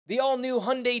The all-new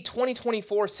Hyundai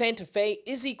 2024 Santa Fe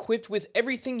is equipped with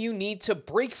everything you need to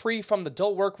break free from the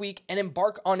dull work week and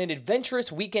embark on an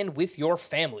adventurous weekend with your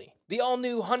family. The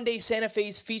all-new Hyundai Santa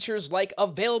Fe's features like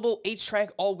available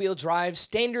H-Track all-wheel drive,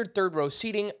 standard third-row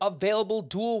seating, available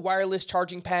dual wireless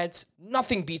charging pads.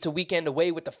 Nothing beats a weekend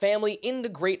away with the family in the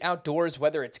great outdoors,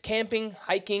 whether it's camping,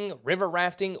 hiking, river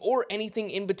rafting, or anything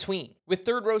in between. With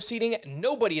third-row seating,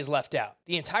 nobody is left out.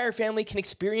 The entire family can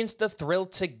experience the thrill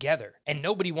together, and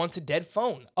nobody wants a dead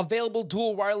phone. Available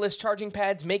dual wireless charging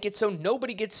pads make it so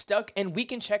nobody gets stuck, and we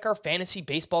can check our fantasy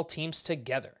baseball teams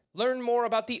together. Learn more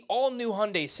about the all-new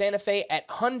Hyundai Santa Fe at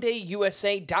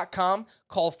HyundaiUSA.com.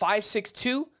 Call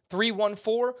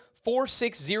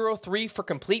 562-314-4603 for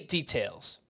complete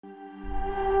details.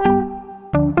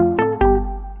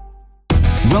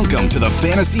 Welcome to the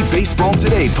Fantasy Baseball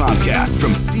Today podcast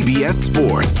from CBS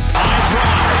Sports. High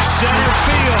drive, center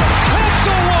field, hit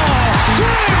the wall,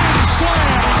 grand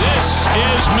slam. This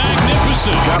is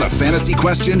magnificent. Got a fantasy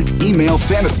question? Email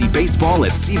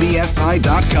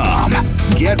fantasybaseball@cbsi.com.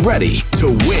 Get ready to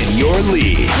win your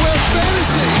league. Where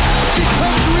fantasy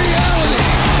becomes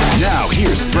reality. Now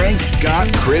here's Frank,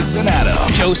 Scott, Chris, and Adam.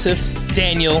 Joseph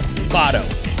Daniel Votto.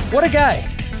 What a guy.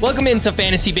 Welcome into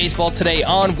Fantasy Baseball Today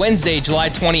on Wednesday, July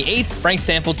 28th. Frank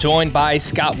Stanfield joined by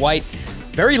Scott White.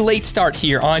 Very late start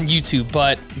here on YouTube,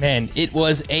 but man, it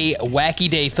was a wacky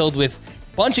day filled with a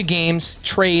bunch of games,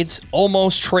 trades,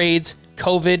 almost trades,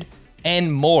 COVID,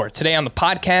 and more. Today on the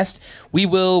podcast,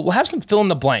 we'll have some fill in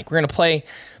the blank. We're going to play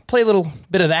a little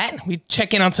bit of that. We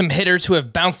check in on some hitters who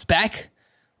have bounced back,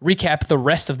 recap the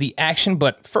rest of the action,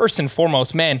 but first and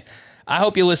foremost, man, I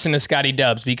hope you listen to Scotty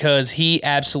Dubs because he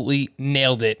absolutely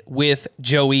nailed it with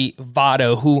Joey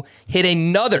Votto, who hit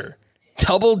another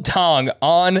double dong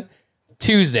on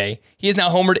Tuesday. He is now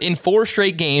homered in 4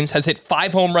 straight games, has hit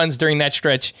 5 home runs during that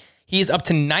stretch. He is up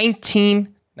to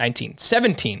 17.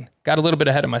 Got a little bit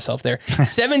ahead of myself there.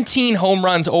 17 home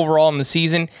runs overall in the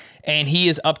season, and he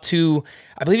is up to,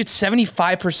 I believe it's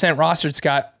 75% rostered,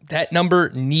 Scott. That number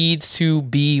needs to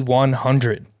be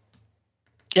 100.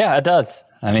 Yeah, it does.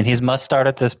 I mean, he's must start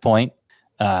at this point.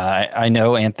 I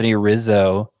know Anthony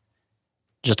Rizzo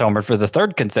just homered for the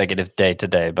 3rd consecutive day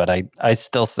today, but I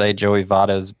still say Joey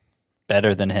Votto's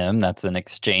better than him. That's an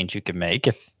exchange you can make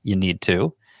if you need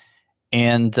to.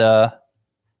 And,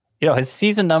 his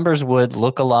season numbers would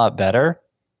look a lot better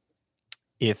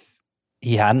if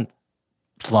he hadn't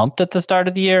slumped at the start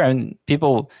of the year. I mean,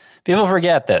 people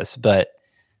forget this, but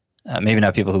maybe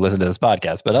not people who listen to this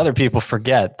podcast, but other people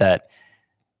forget that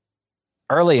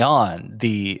early on,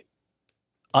 the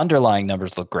underlying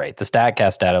numbers look great. The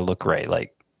StatCast data look great.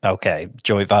 Like, okay,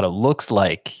 Joey Votto looks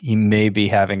like he may be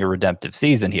having a redemptive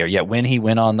season here. Yet when he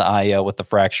went on the IL with the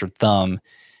fractured thumb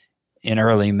in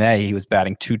early May, he was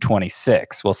batting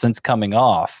 .226. Well, since coming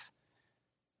off,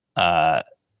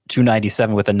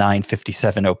 .297 with a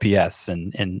 .957 OPS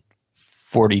in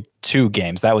 42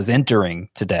 games. That was entering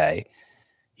today.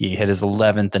 He hit his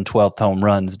 11th and 12th home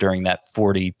runs during that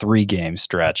 43-game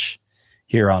stretch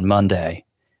here on Monday.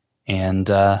 And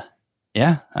Joey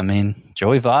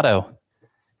Votto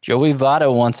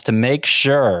wants to make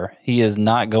sure he is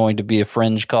not going to be a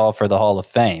fringe call for the Hall of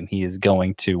Fame. He is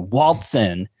going to waltz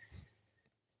in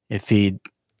if he,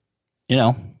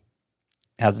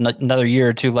 has another year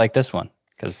or two like this one,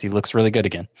 because he looks really good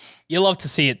again. You love to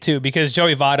see it too, because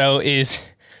Joey Votto is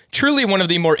truly one of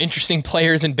the more interesting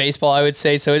players in baseball, I would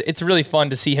say. So it's really fun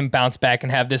to see him bounce back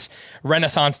and have this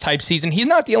Renaissance type season. He's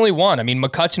not the only one. I mean,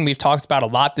 McCutchen, we've talked about a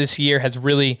lot this year, has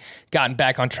really gotten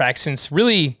back on track since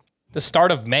really the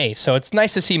start of May. So it's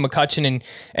nice to see McCutchen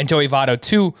and Joey Votto,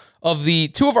 two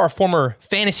of our former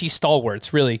fantasy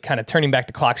stalwarts, really kind of turning back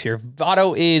the clocks here.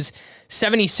 Votto is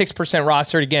 76%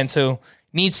 rostered again, so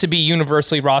needs to be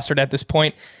universally rostered at this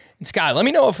point. And Scott, let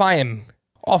me know if I am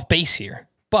off base here,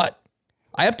 but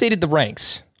I updated the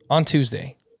ranks on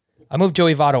Tuesday. I moved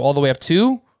Joey Votto all the way up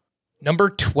to number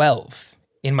 12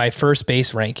 in my first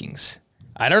base rankings.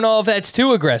 I don't know if that's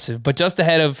too aggressive, but just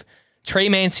ahead of Trey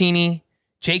Mancini,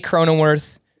 Jake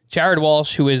Cronenworth, Jared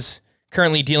Walsh, who is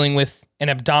currently dealing with an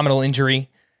abdominal injury,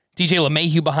 DJ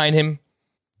LeMahieu behind him.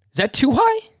 Is that too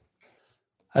high?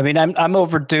 I mean, I'm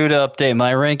overdue to update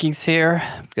my rankings here.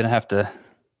 I'm going to have to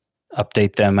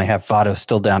update them. I have Votto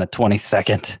still down at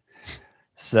 22nd.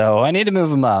 So I need to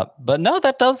move him up. But no,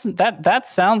 that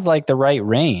sounds like the right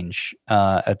range.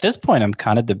 At this point, I'm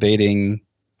kind of debating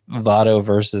Votto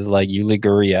versus like Yuli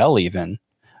Gurriel even.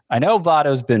 I know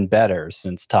Votto's been better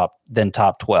than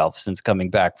top 12 since coming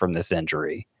back from this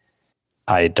injury.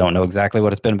 I don't know exactly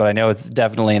what it's been, but I know it's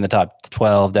definitely in the top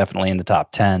 12, definitely in the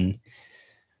top 10.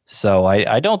 So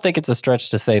I don't think it's a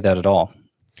stretch to say that at all.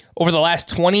 Over the last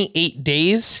 28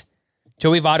 days,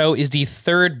 Joey Votto is the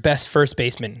third best first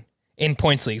baseman in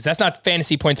points leagues. That's not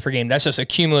fantasy points per game. That's just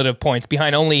accumulative points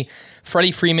behind only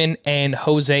Freddie Freeman and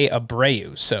Jose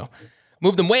Abreu. So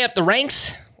move them way up the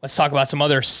ranks. Let's talk about some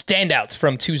other standouts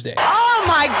from Tuesday. Oh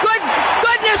my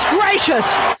goodness gracious.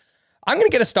 I'm going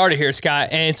to get us started here, Scott,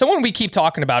 and someone we keep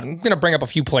talking about. I'm going to bring up a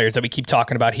few players that we keep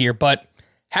talking about here, but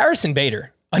Harrison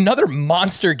Bader, another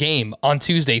monster game on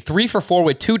Tuesday. 3 for 4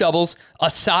 with 2 doubles,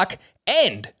 a sock,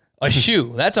 and a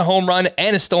shoe. That's a home run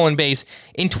and a stolen base.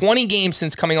 In 20 games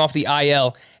since coming off the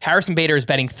IL, Harrison Bader is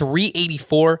batting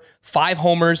 .384, 5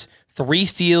 homers, 3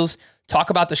 steals. Talk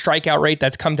about the strikeout rate.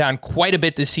 That's come down quite a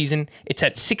bit this season. It's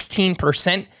at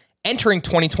 16% entering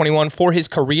 2021 for his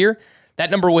career. That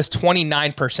number was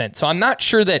 29%. So I'm not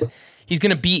sure that he's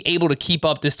going to be able to keep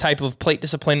up this type of plate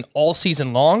discipline all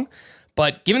season long.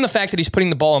 But given the fact that he's putting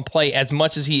the ball in play as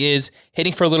much as he is,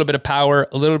 hitting for a little bit of power,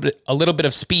 a little bit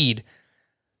of speed,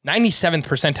 97th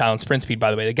percentile in sprint speed,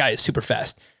 by the way. The guy is super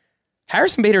fast.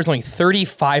 Harrison Bader is only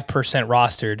 35%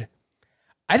 rostered.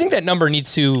 I think that number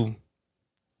needs to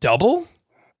double.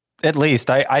 At least.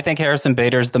 I think Harrison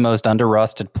Bader is the most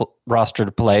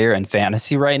under-rostered player in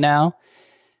fantasy right now.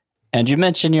 And you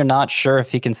mentioned you're not sure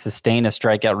if he can sustain a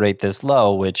strikeout rate this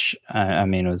low, which,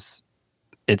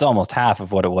 it's almost half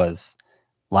of what it was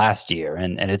last year.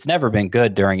 And it's never been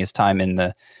good during his time in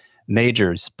the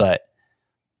majors. But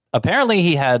apparently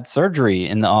he had surgery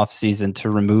in the offseason to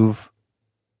remove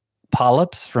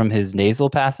polyps from his nasal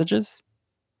passages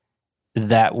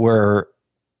that were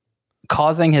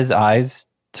causing his eyes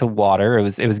to water.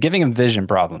 It was giving him vision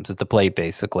problems at the plate,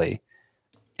 basically.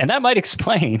 And that might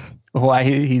explain why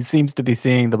he seems to be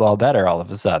seeing the ball better all of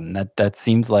a sudden. That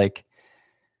seems like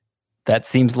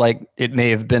it may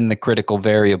have been the critical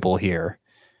variable here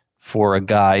for a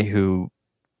guy who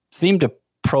seemed to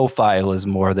profile as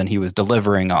more than he was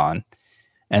delivering on.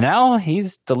 And now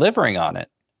he's delivering on it,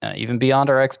 even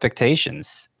beyond our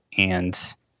expectations. And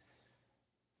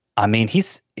I mean,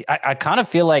 I kind of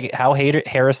feel like how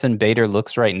Harrison Bader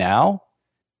looks right now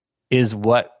is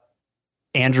what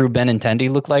Andrew Benintendi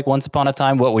looked like once upon a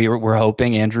time, what we were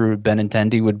hoping Andrew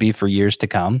Benintendi would be for years to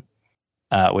come,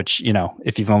 which,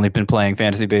 if you've only been playing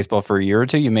fantasy baseball for a year or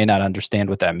two, you may not understand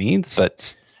what that means,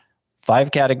 but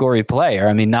 5 category player.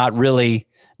 I mean, not really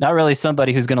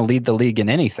somebody who's going to lead the league in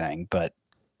anything, but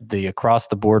the across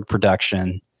the board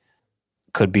production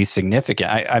could be significant.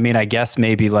 I mean, I guess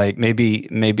maybe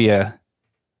a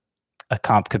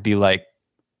comp could be like,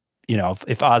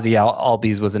 if Ozzie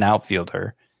Albies was an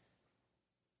outfielder.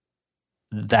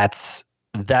 That's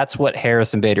what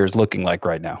Harrison Bader is looking like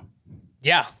right now.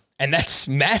 Yeah, and that's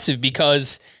massive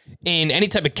because in any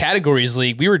type of categories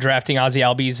league, we were drafting Ozzie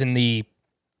Albies in the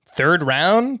 3rd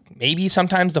round, maybe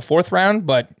sometimes the 4th round,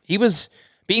 but he was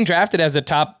being drafted as a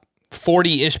top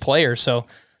 40-ish player. So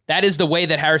that is the way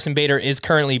that Harrison Bader is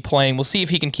currently playing. We'll see if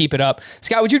he can keep it up.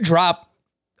 Scott, would you drop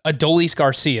Adolis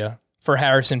Garcia for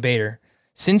Harrison Bader?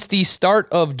 Since the start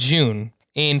of June,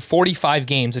 in 45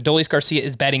 games, Adolis Garcia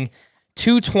is batting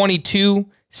 .222,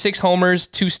 6 homers,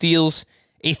 2 steals,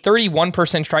 a 31%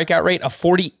 strikeout rate, a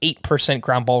 48%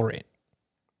 ground ball rate.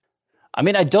 I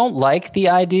mean, I don't like the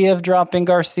idea of dropping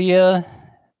Garcia,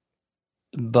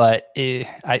 but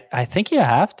I think you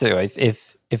have to.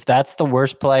 If that's the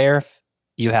worst player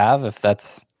you have, if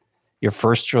that's your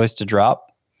first choice to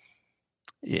drop,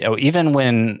 even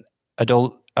when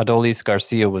Adolis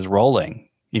Garcia was rolling,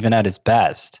 even at his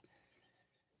best,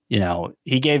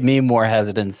 he gave me more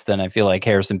hesitance than I feel like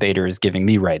Harrison Bader is giving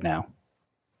me right now.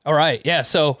 All right. Yeah.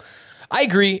 So I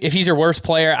agree. If he's your worst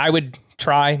player, I would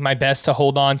try my best to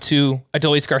hold on to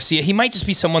Adolis Garcia. He might just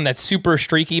be someone that's super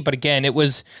streaky, but again, it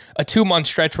was a 2-month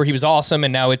stretch where he was awesome,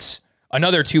 and now it's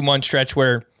another 2-month stretch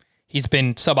where he's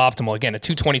been suboptimal. Again, a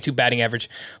 .222 batting average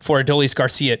for Adolis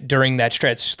Garcia during that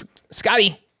stretch.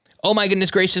 Scotty, oh my goodness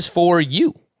gracious, for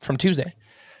you from Tuesday.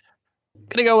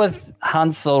 Gonna go with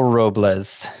Hansel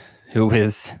Robles, who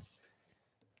is,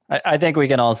 I think we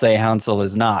can all say Hansel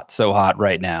is not so hot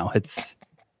right now. It's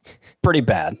pretty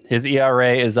bad. His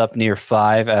ERA is up near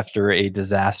 5 after a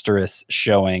disastrous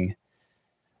showing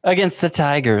against the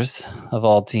Tigers of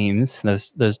all teams,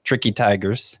 those tricky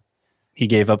Tigers. He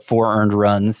gave up 4 earned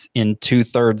runs in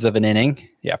 2/3 of an inning.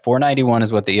 Yeah, 491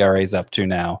 is what the ERA is up to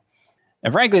now.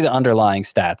 And frankly, the underlying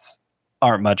stats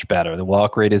aren't much better. The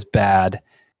walk rate is bad.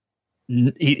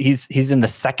 He's in the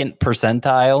 2nd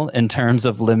percentile in terms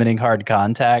of limiting hard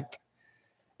contact.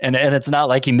 And it's not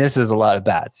like he misses a lot of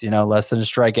bats, less than a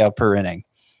strikeout per inning.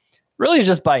 Really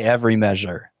just by every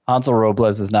measure. Hansel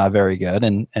Robles is not very good.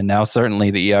 And now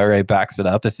certainly the ERA backs it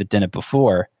up if it didn't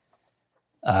before.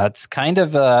 We're kind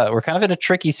of in a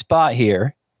tricky spot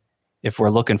here. if we're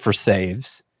looking for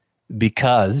saves,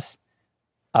 because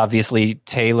obviously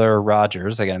Taylor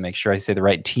Rogers, I got to make sure I say the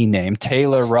right team name.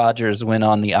 Taylor Rogers went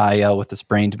on the IL with a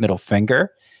sprained middle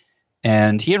finger,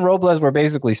 and he and Robles were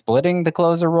basically splitting the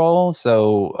closer role.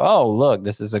 So, look,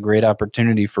 this is a great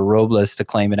opportunity for Robles to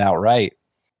claim it outright.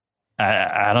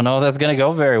 I don't know if that's going to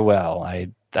go very well.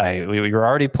 We were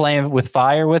already playing with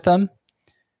fire with him,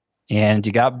 and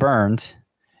you got burned.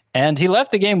 And he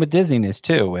left the game with dizziness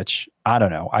too, which I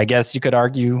don't know. I guess you could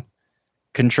argue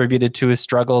contributed to his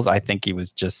struggles. I think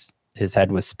his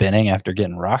head was spinning after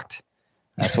getting rocked.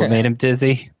 That's what made him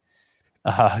dizzy.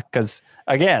 Because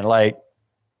again, like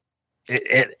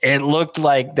it looked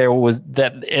like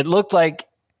it looked like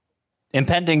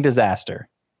impending disaster,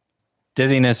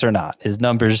 dizziness or not. His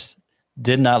numbers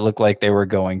did not look like they were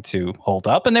going to hold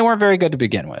up, and they weren't very good to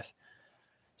begin with.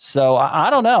 So I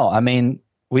don't know. I mean,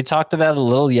 we talked about it a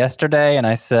little yesterday, and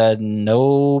I said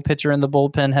no pitcher in the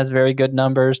bullpen has very good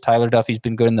numbers. Tyler Duffy's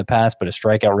been good in the past, but his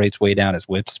strikeout rate's way down. His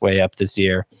whip's way up this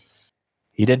year.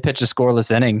 He did pitch a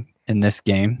scoreless inning in this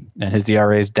game, and his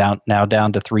ERA is now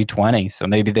down to 3.20. So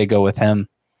maybe they go with him,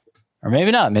 or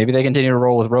maybe not. Maybe they continue to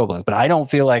roll with Robles. But I don't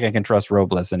feel like I can trust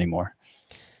Robles anymore.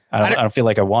 I don't feel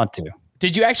like I want to.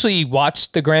 Did you actually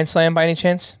watch the grand slam by any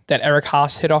chance that Eric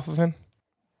Haas hit off of him?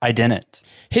 I didn't.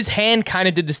 His hand kind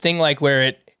of did this thing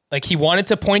where he wanted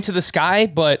to point to the sky,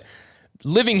 but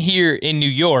living here in New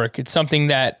York, it's something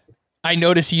that I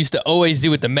noticed he used to always do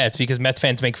with the Mets because Mets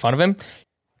fans make fun of him.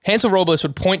 Hansel Robles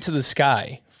would point to the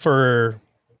sky for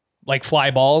fly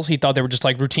balls. He thought they were just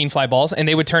routine fly balls, and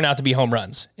they would turn out to be home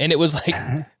runs. And it was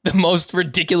the most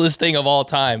ridiculous thing of all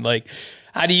time.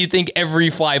 How do you think every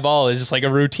fly ball is just a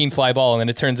routine fly ball and then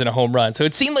it turns into a home run? So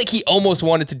it seemed like he almost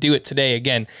wanted to do it today.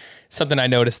 Again, something I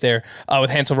noticed there with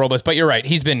Hansel Robles. But you're right.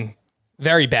 He's been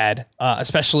very bad,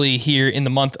 especially here in the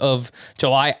month of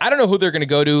July. I don't know who they're going to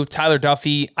go to. Tyler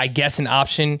Duffy, I guess an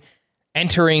option.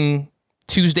 Entering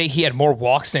Tuesday, he had more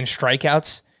walks than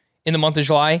strikeouts in the month of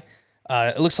July.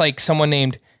 It looks like someone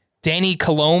named Danny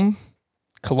Colombe.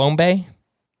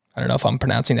 I don't know if I'm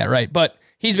pronouncing that right, but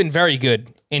he's been very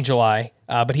good in July.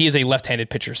 But he is a left-handed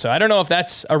pitcher, so I don't know if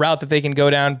that's a route that they can go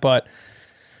down, but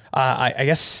I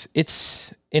guess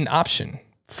it's an option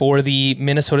for the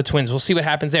Minnesota Twins. We'll see what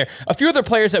happens there. A few other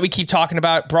players that we keep talking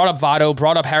about, brought up Votto,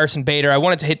 brought up Harrison Bader. I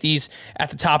wanted to hit these at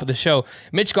the top of the show.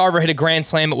 Mitch Garver hit a grand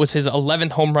slam. It was his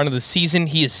 11th home run of the season.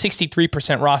 He is 63%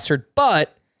 rostered,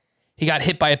 but he got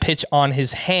hit by a pitch on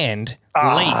his hand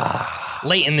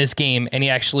late in this game, and he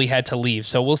actually had to leave.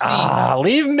 So we'll see.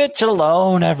 Leave Mitch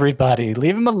alone, everybody.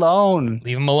 Leave him alone.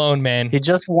 Leave him alone, man. He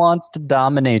just wants to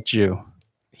dominate you.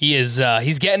 He is.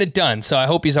 He's getting it done, so I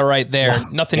hope he's all right there.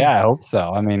 Nothing. Yeah, I hope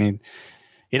so. I mean,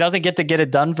 he doesn't get to get it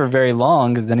done for very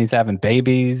long because then he's having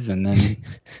babies, and then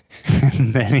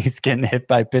and then he's getting hit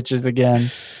by pitches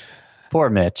again. Poor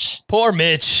Mitch.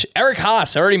 Eric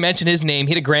Haas, I already mentioned his name.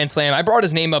 He hit a grand slam. I brought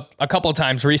his name up a couple of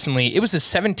times recently. It was his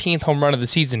 17th home run of the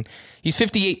season. He's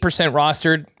 58%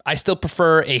 rostered. I still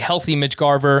prefer a healthy Mitch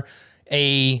Garver,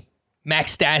 a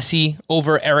Max Stassi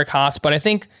over Eric Haas, but I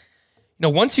think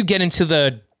once you get into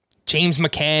the James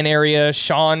McCann area,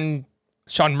 Sean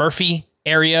Murphy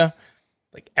area,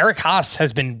 Eric Haas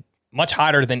has been much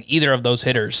hotter than either of those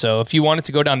hitters. So if you wanted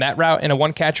to go down that route in a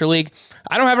one-catcher league,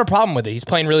 I don't have a problem with it. He's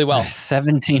playing really well.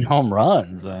 17 home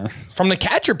runs. From the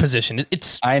catcher position.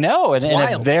 I know. In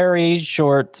a very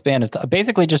short span of time.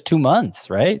 Basically just 2 months,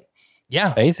 right?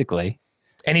 Yeah. Basically.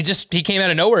 And he came out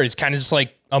of nowhere. He's kind of just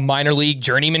a minor league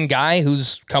journeyman guy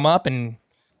who's come up and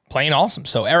playing awesome.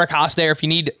 So Eric Haas there if you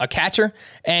need a catcher.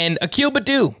 And Akil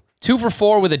Baddoo, 2 for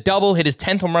 4 with a double, hit his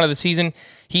 10th home run of the season.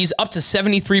 He's up to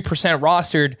 73%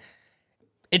 rostered.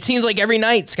 It seems like every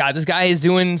night, Scott, this guy is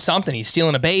doing something. He's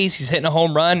stealing a base. He's hitting a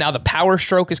home run. Now the power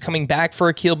stroke is coming back for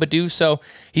Akil Baddoo. So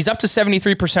he's up to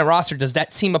 73% roster. Does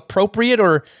that seem appropriate,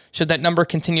 or should that number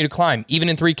continue to climb, even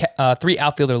in three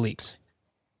outfielder leagues?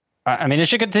 I mean, it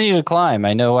should continue to climb.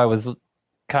 I know I was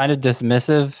kind of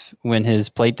dismissive when his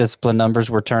plate discipline numbers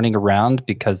were turning around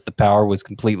because the power was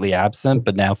completely absent,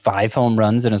 but now 5 home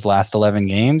runs in his last 11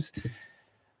 games.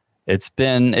 It's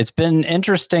been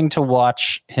interesting to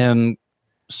watch him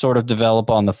sort of develop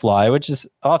on the fly, which is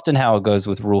often how it goes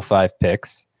with Rule 5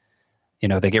 picks.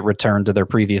 They get returned to their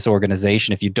previous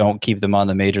organization. If you don't keep them on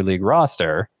the major league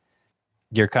roster,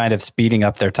 you're kind of speeding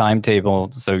up their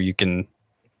timetable so you can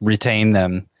retain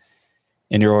them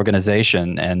in your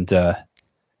organization. And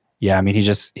I mean,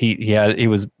 he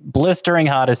was blistering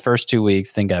hot his first 2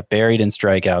 weeks, then got buried in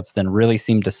strikeouts, then really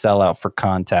seemed to sell out for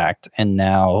contact. And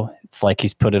now it's like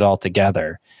he's put it all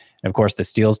together. And of course, the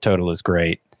steals total is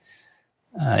great.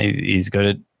 He's good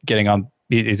at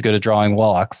he's good at drawing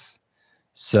walks.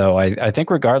 So I think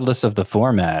regardless of the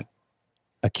format,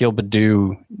 Akil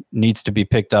Baddoo needs to be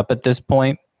picked up at this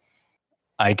point.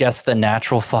 I guess the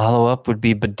natural follow-up would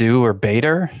be Baddoo or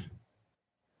Bader,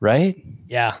 right?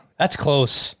 Yeah, that's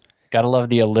close. Gotta love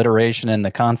the alliteration and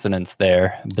the consonants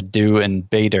there. Baddoo and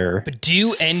Bader.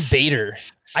 Baddoo and Bader.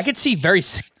 I could see very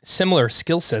similar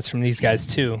skill sets from these guys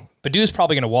too. Badoo's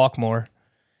probably going to walk more.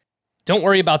 Don't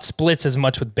worry about splits as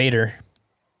much with Bader.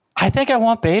 I think I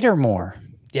want Bader more.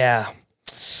 Yeah,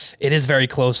 it is very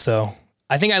close though.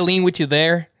 I think I lean with you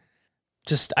there.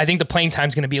 I think the playing time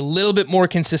is going to be a little bit more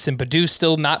consistent. Baddoo's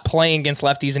still not playing against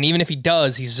lefties, and even if he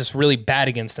does, he's just really bad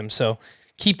against them. So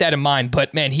keep that in mind.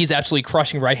 But man, he's absolutely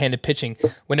crushing right-handed pitching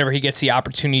whenever he gets the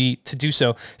opportunity to do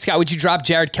so. Scott, would you drop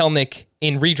Jared Kelenic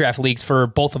in redraft leagues for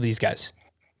both of these guys,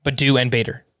 Baddoo and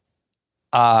Bader?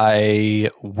 I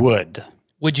would.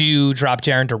 Would you drop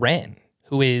Jarren Duran,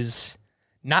 who is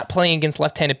not playing against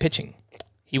left-handed pitching?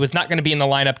 He was not going to be in the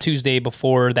lineup Tuesday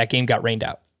before that game got rained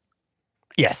out.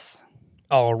 Yes.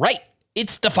 All right.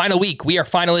 It's the final week. We are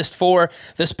finalists for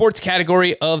the sports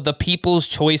category of the People's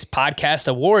Choice Podcast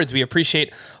Awards. We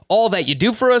appreciate all that you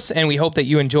do for us, and we hope that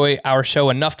you enjoy our show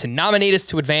enough to nominate us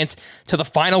to advance to the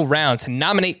final round. To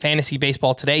nominate Fantasy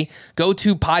Baseball today, go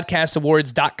to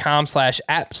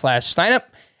podcastawards.com/app/signup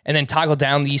and then toggle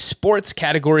down the sports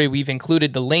category. We've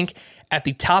included the link at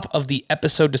the top of the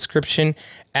episode description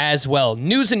as well.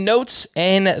 News and notes,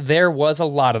 and there was a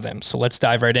lot of them. So let's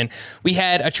dive right in. We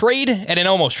had a trade and an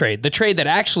almost trade. The trade that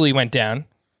actually went down.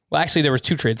 Well, actually, there was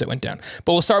two trades that went down.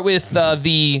 But we'll start with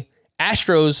the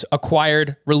Astros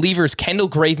acquired relievers Kendall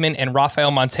Graveman and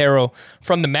Rafael Montero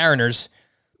from the Mariners.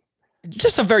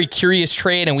 Just a very curious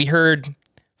trade, and we heard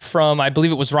from, I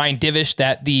believe it was Ryan Divish,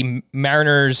 that the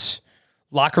Mariners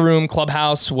locker room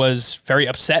clubhouse was very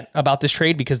upset about this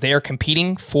trade because they are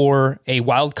competing for a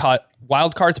wild card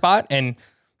spot, and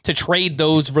to trade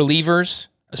those relievers,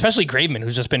 especially Graveman,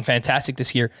 who's just been fantastic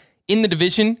this year in the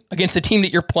division against the team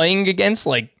that you're playing against,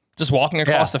 like just walking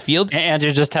across the field. And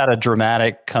you just had a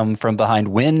dramatic come from behind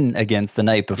win against the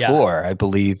night before. Yeah. I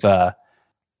believe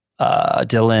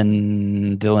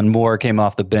Dylan Moore came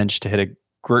off the bench to hit a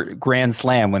grand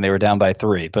slam when they were down by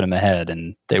 3, put them ahead,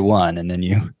 and they won. And then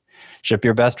you ship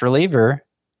your best reliever,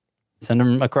 send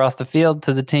them across the field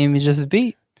to the team you just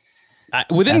beat.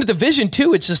 Within the division,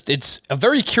 too, it's a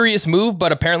very curious move,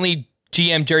 but apparently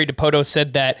GM Jerry DiPoto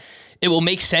said that it will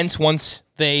make sense once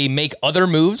they make other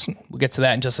moves. We'll get to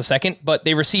that in just a second, but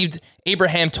they received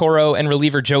Abraham Toro and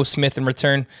reliever Joe Smith in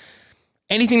return.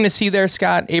 Anything to see there,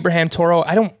 Scott? Abraham Toro,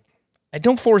 I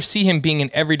don't foresee him being an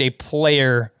everyday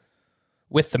player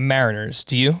with the Mariners.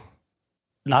 Do you?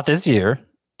 Not this year.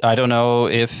 I don't know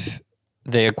if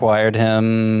they acquired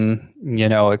him,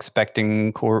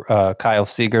 expecting Kyle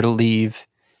Seager to leave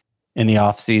in the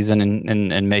offseason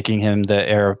and making him the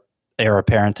heir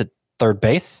apparent at third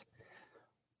base.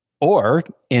 Or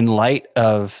in light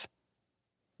of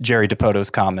Jerry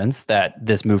DiPoto's comments that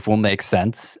this move will make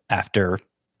sense after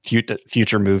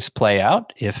future moves play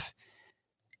out, if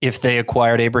they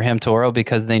acquired Abraham Toro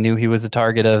because they knew he was a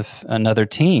target of another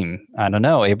team. I don't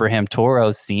know. Abraham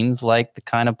Toro seems like the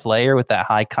kind of player with that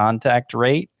high contact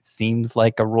rate. Seems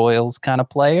like a Royals kind of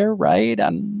player, right?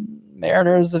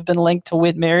 Mariners have been linked to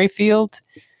Whit Merrifield.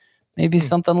 Maybe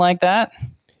something like that.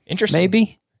 Interesting.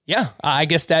 Maybe. Yeah, I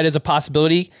guess that is a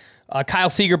possibility.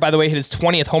 Kyle Seager, by the way, hit his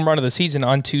 20th home run of the season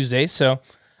on Tuesday. So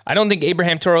I don't think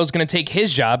Abraham Toro is going to take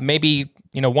his job. Maybe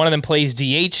one of them plays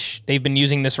DH. They've been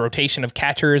using this rotation of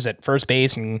catchers at first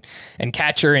base and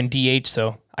catcher and DH.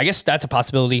 So I guess that's a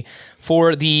possibility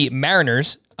for the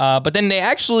Mariners. But then they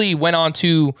actually went on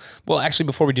to,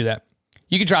 before we do that,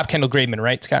 you could drop Kendall Graveman,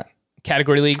 right, Scott?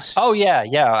 Category leagues. Oh,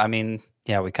 yeah. I mean,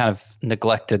 we kind of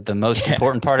neglected the most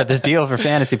important part of this deal for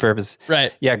fantasy purpose.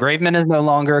 Right. Yeah, Graveman is no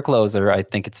longer a closer. I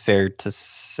think it's fair to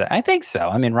say. I think so.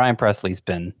 I mean, Ryan Presley's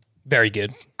been very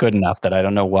good enough that I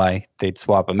don't know why they'd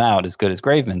swap him out as good as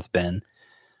Graveman's been.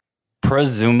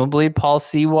 Presumably, Paul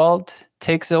Sewald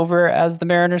takes over as the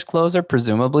Mariners closer.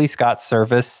 Presumably, Scott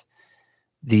Servais,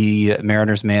 the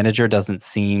Mariners manager, doesn't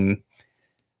seem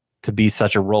to be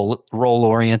such a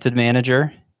role-oriented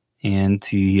manager. And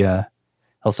he'll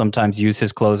sometimes use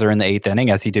his closer in the 8th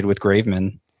inning, as he did with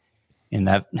Graveman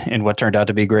in what turned out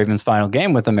to be Graveman's final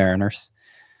game with the Mariners.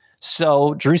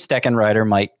 So Drew Steckenrider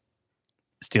might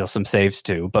steal some saves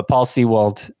too, but Paul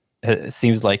Sewald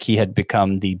seems like he had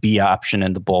become the B option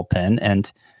in the bullpen,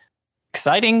 and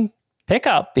exciting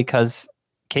pickup because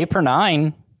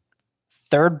K-9,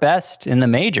 third best in the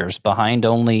majors behind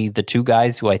only the two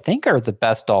guys who I think are the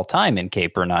best all time in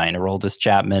K-9, Aroldis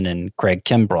Chapman and Craig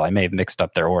Kimbrell. I may have mixed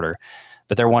up their order,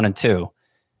 but they're 1 and 2,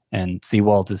 and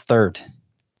Sewald is third.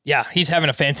 Yeah, he's having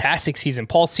a fantastic season.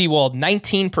 Paul Sewald,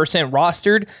 19%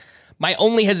 rostered. My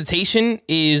only hesitation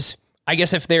is, I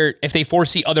guess if they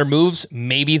foresee other moves,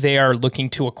 maybe they are looking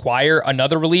to acquire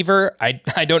another reliever.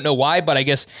 I don't know why, but I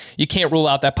guess you can't rule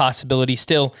out that possibility.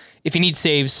 Still, if you need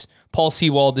saves, Paul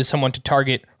Sewald is someone to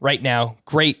target right now.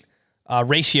 Great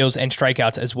ratios and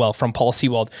strikeouts as well from Paul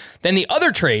Sewald. Then the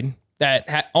other trade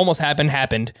that almost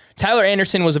happened. Tyler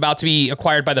Anderson was about to be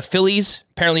acquired by the Phillies.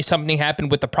 Apparently something happened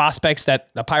with the prospects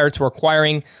that the Pirates were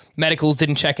acquiring. Medicals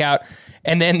didn't check out.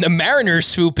 And then the Mariners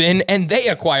swoop in and they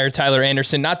acquire Tyler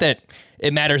Anderson. Not that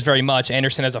it matters very much.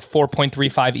 Anderson has a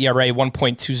 4.35 ERA,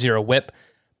 1.20 whip.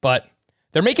 But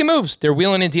they're making moves. They're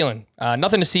wheeling and dealing.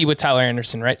 Nothing to see with Tyler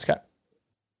Anderson, right, Scott?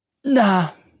 Nah,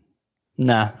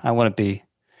 I wouldn't be.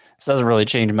 This doesn't really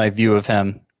change my view of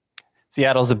him.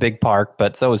 Seattle's a big park,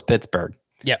 but so is Pittsburgh.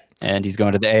 Yep. And he's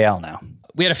going to the AL now.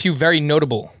 We had a few very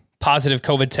notable positive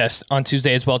COVID tests on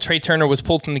Tuesday as well. Trey Turner was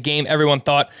pulled from the game. Everyone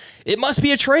thought it must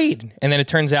be a trade. And then it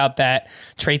turns out that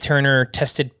Trey Turner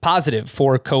tested positive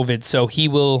for COVID. So he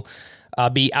will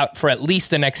be out for at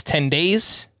least the next 10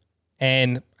 days.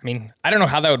 And I mean, I don't know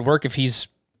how that would work if he's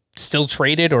still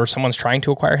traded or someone's trying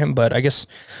to acquire him, but I guess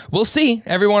we'll see.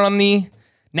 Everyone on the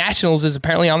Nationals is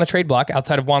apparently on the trade block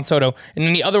outside of Juan Soto. And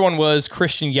then the other one was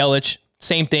Christian Yelich.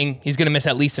 Same thing. He's going to miss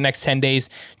at least the next 10 days.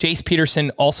 Jace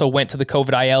Peterson also went to the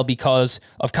COVID IL because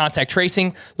of contact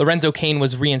tracing. Lorenzo Cain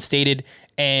was reinstated,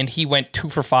 and he went 2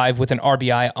 for 5 with an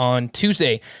RBI on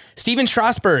Tuesday. Steven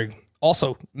Strasburg,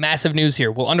 also massive news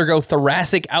here, will undergo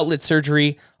thoracic outlet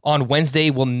surgery on Wednesday,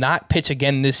 will not pitch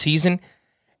again this season.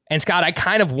 And Scott, I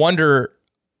kind of wonder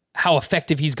how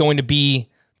effective he's going to be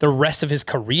the rest of his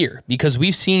career, because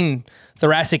we've seen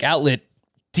thoracic outlet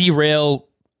derail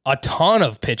a ton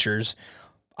of pitchers.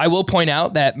 I will point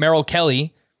out that Merrill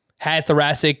Kelly had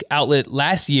thoracic outlet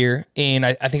last year in,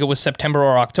 I think it was September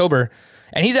or October,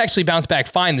 and he's actually bounced back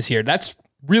fine this year. That's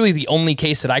really the only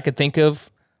case that I could think of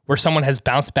where someone has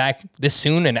bounced back this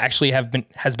soon and actually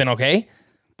has been okay.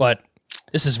 But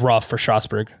this is rough for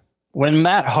Strasburg. When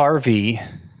Matt Harvey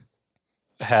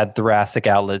had thoracic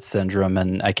outlet syndrome,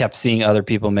 and I kept seeing other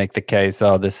people make the case,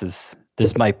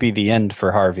 this might be the end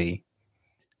for Harvey.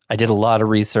 I did a lot of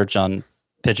research on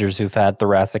pitchers who've had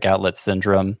thoracic outlet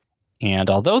syndrome, and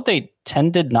although they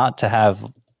tended not to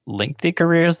have lengthy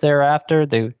careers thereafter,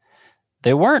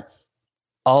 they weren't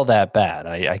all that bad.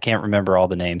 I can't remember all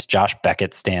the names. Josh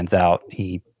Beckett stands out.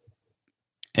 He,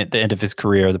 at the end of his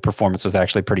career, the performance was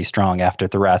actually pretty strong after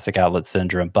thoracic outlet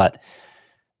syndrome, but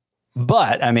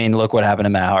I mean, look what happened to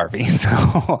Matt Harvey.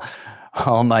 So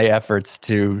all my efforts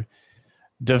to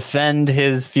defend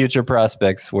his future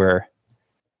prospects were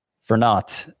for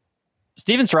naught.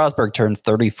 Steven Strasburg turns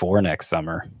 34 next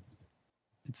summer.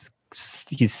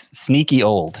 He's sneaky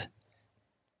old.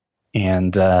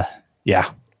 And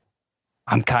yeah,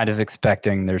 I'm kind of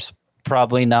expecting there's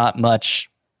probably not much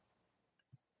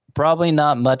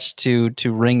to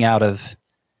wring out of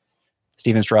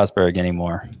Steven Strasburg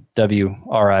anymore.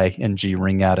 WRING,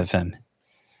 ring out of him.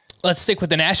 Let's stick with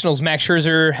the Nationals. Max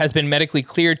Scherzer has been medically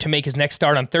cleared to make his next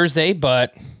start on Thursday,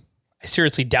 but I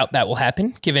seriously doubt that will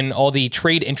happen, given all the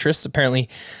trade interests. Apparently,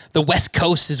 the West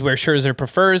Coast is where Scherzer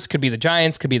prefers. Could be the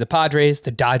Giants, could be the Padres,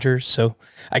 the Dodgers. So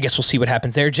I guess we'll see what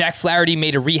happens there. Jack Flaherty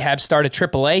made a rehab start at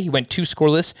AAA. He went 2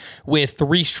 scoreless with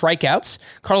 3 strikeouts.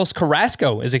 Carlos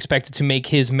Carrasco is expected to make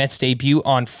his Mets debut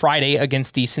on Friday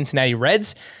against the Cincinnati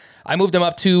Reds. I moved him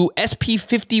up to SP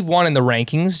 51 in the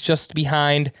rankings, just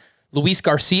behind Luis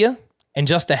Garcia and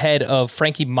just ahead of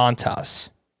Frankie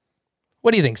Montas. What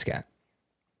do you think, Scott?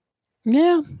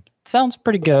 Yeah, sounds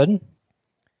pretty good.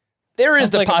 There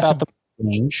is the possibility.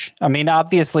 Range. I mean,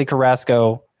 obviously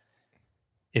Carrasco,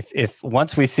 if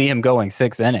once we see him going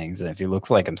 6 innings, and if he looks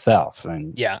like himself,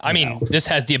 and yeah, I mean, this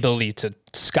has the ability to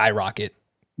skyrocket.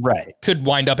 Right. Could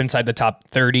wind up inside the top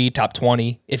 30, top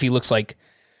 20 if he looks like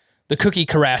the Cookie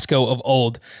Carrasco of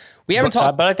old. We haven't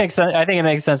talked, but I think it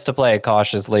makes sense to play it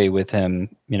cautiously with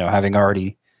him, having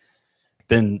already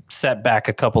been set back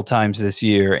a couple times this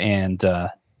year, and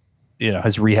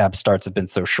his rehab starts have been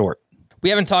so short. We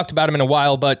haven't talked about him in a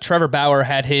while, but Trevor Bauer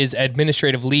had his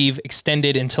administrative leave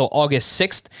extended until August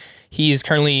 6th. He is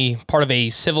currently part of a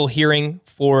civil hearing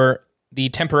for the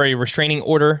temporary restraining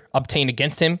order obtained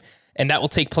against him, and that will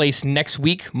take place next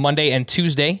week, Monday and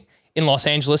Tuesday, in Los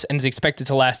Angeles, and is expected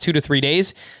to last 2 to 3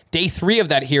 days. Day 3 of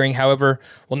that hearing, however,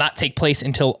 will not take place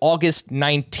until August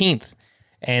 19th.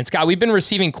 And Scott, we've been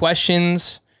receiving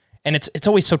questions, and it's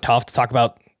always so tough to talk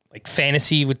about like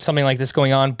fantasy with something like this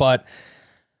going on, but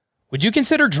would you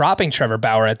consider dropping Trevor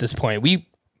Bauer at this point? We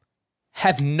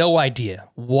have no idea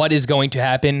what is going to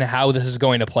happen, how this is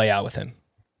going to play out with him.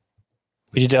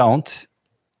 We don't.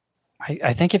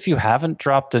 I think if you haven't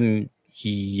dropped him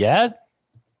yet,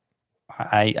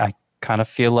 I kind of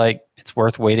feel like it's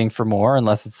worth waiting for more,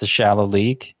 unless it's a shallow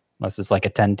league, unless it's like a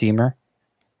 10-teamer.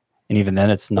 And even then,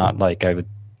 it's not like I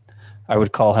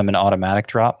would call him an automatic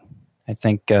drop. I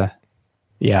think,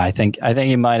 I think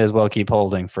you might as well keep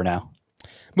holding for now.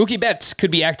 Mookie Betts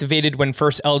could be activated when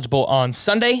first eligible on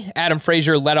Sunday. Adam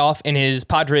Frazier led off in his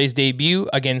Padres debut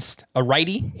against a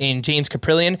righty in James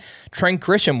Caprillion. Trent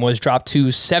Grisham was dropped to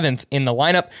 7th in the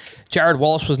lineup. Jared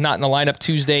Walsh was not in the lineup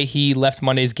Tuesday. He left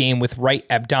Monday's game with right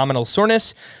abdominal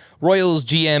soreness. Royals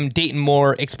GM Dayton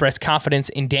Moore expressed confidence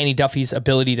in Danny Duffy's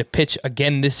ability to pitch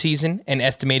again this season and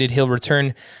estimated he'll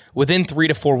return within 3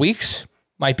 to 4 weeks.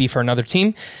 Might be for another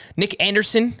team. Nick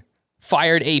Anderson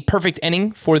fired a perfect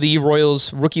inning for the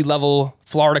Royals rookie-level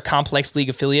Florida Complex League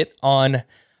affiliate on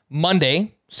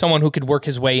Monday, someone who could work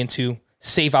his way into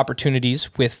save opportunities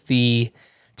with the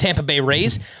Tampa Bay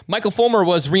Rays. Michael Fulmer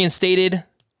was reinstated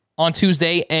on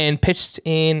Tuesday and pitched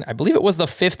in, I believe it was the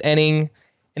 5th inning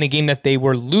in a game that they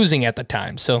were losing at the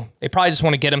time. So they probably just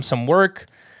want to get him some work.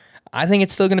 I think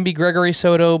it's still going to be Gregory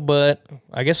Soto, but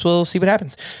I guess we'll see what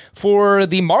happens. For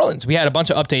the Marlins, we had a bunch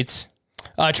of updates.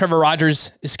 Trevor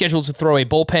Rogers is scheduled to throw a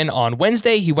bullpen on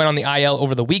Wednesday. He went on the IL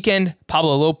over the weekend.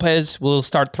 Pablo Lopez will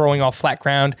start throwing off flat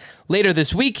ground later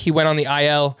this week. He went on the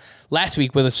IL last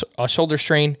week with a shoulder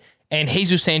strain. And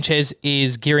Jesus Sanchez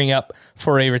is gearing up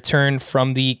for a return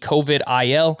from the COVID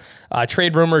IL.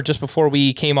 Trade rumor just before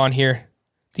we came on here.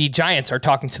 The Giants are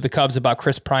talking to the Cubs about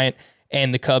Chris Bryant,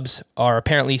 and the Cubs are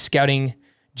apparently scouting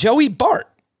Joey Bart.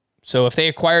 So if they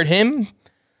acquired him,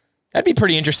 that'd be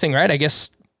pretty interesting, right? I guess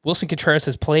Wilson Contreras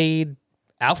has played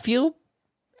outfield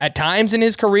at times in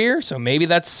his career, so maybe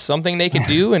that's something they could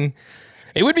do, and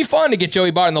it would be fun to get Joey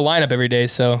Bart in the lineup every day,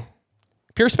 so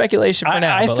pure speculation for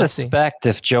now. I suspect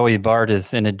if Joey Bart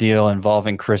is in a deal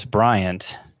involving Chris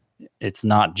Bryant, it's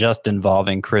not just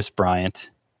involving Chris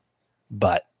Bryant,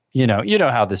 but you know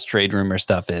how this trade rumor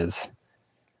stuff is.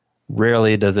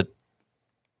 Rarely does it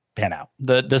pan out.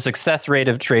 The success rate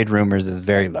of trade rumors is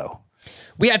very low.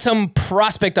 We had some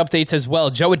prospect updates as well.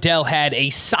 Joe Adell had a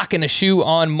sock in a shoe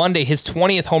on Monday, his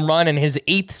 20th home run and his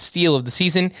 8th steal of the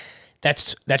season. That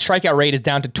strikeout rate is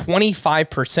down to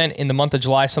 25% in the month of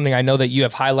July, something I know that you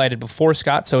have highlighted before,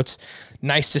 Scott. So it's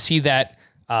nice to see that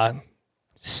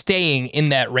staying in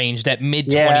that range, that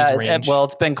mid-20s range. Well,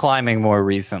 it's been climbing more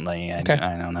recently. I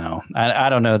don't know. I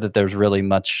don't know that there's really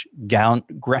much ground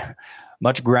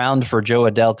for Joe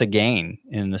Adell to gain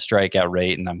in the strikeout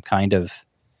rate, and I'm kind of...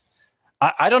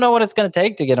 I don't know what it's going to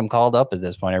take to get him called up at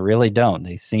this point. I really don't.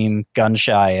 They seem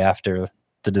gun-shy after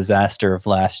the disaster of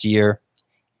last year.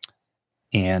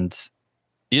 And,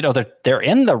 they're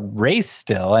in the race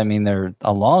still. I mean, they're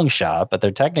a long shot, but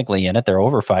they're technically in it. They're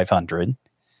over 500.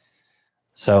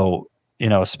 So,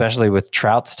 especially with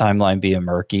Trout's timeline being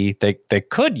murky, they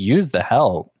could use the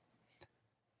help,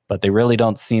 but they really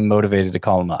don't seem motivated to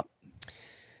call him up.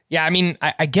 Yeah, I mean,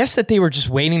 I guess that they were just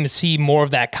waiting to see more of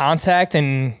that contact,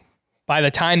 and by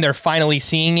the time they're finally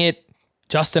seeing it,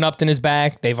 Justin Upton is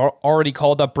back. They've already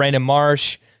called up Brandon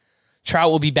Marsh.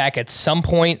 Trout will be back at some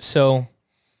point. So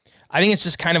I think it's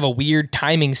just kind of a weird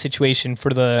timing situation for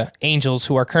the Angels,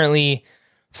 who are currently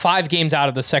 5 games out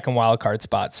of the second wildcard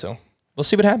spot. So we'll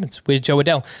see what happens with Joe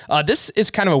Adell. This is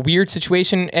kind of a weird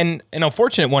situation and an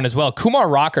unfortunate one as well. Kumar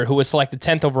Rocker, who was selected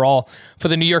 10th overall for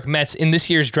the New York Mets in this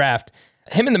year's draft,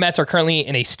 him and the Mets are currently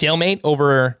in a stalemate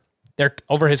over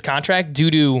his contract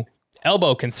due to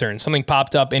elbow concern. Something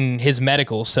popped up in his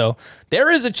medical. So there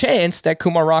is a chance that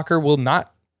Kumar Rocker will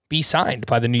not be signed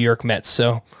by the New York Mets.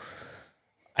 So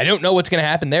I don't know what's going to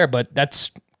happen there, but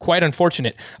that's quite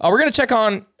unfortunate. We're going to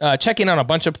check in on a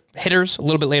bunch of hitters a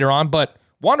little bit later on, but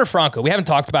Wander Franco, we haven't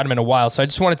talked about him in a while, so I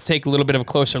just wanted to take a little bit of a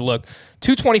closer look.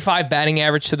 225 batting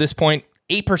average to this point,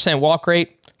 8% walk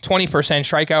rate, 20%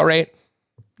 strikeout rate.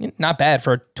 Not bad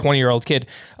for a 20-year-old kid.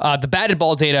 The batted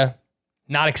ball data,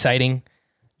 not exciting.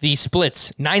 The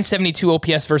splits, 972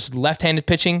 OPS versus left-handed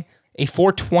pitching, a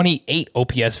 428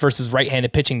 OPS versus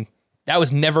right-handed pitching. That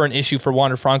was never an issue for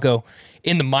Wander Franco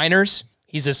in the minors.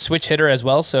 He's a switch hitter as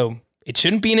well, so it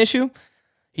shouldn't be an issue.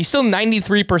 He's still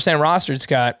 93% rostered,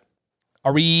 Scott.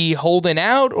 Are we holding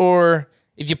out, or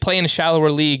if you play in a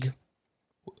shallower league,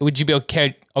 would you be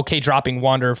okay dropping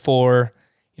Wander for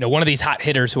one of these hot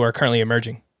hitters who are currently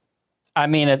emerging? I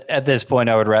mean, at this point,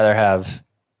 I would rather have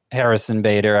Harrison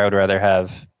Bader. I would rather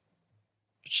have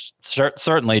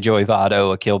certainly Joey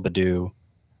Votto, Akil Baddoo.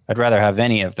 I'd rather have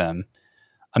any of them.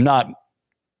 I'm not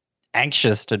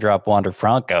anxious to drop Wander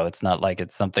Franco. It's not like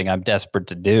it's something I'm desperate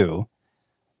to do.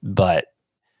 But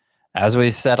as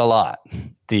we've said a lot,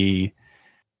 the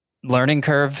learning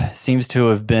curve seems to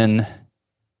have been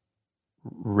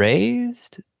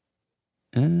raised.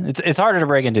 It's harder to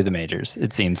break into the majors,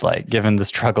 it seems like, given the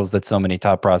struggles that so many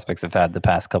top prospects have had the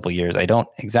past couple of years. I don't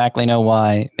exactly know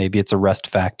why. Maybe it's a rust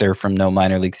factor from no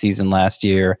minor league season last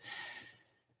year,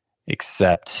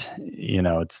 except,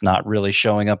 it's not really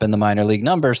showing up in the minor league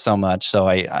numbers so much. So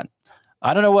I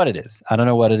don't know what it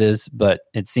is. But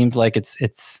it seems like it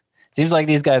seems like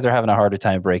these guys are having a harder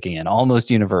time breaking in almost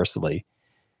universally.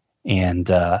 And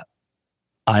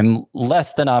I'm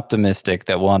less than optimistic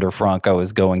that Wander Franco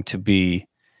is going to be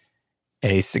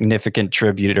a significant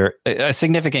contributor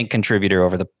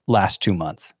over the last 2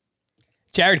 months.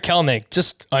 Jarred Kelenic,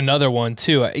 just another one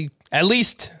too. At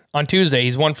least on Tuesday,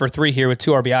 he's 1 for 3 here with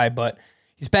 2 RBI, but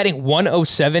he's batting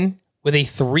 107 with a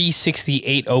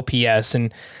 368 OPS.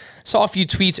 And saw a few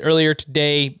tweets earlier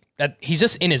today that he's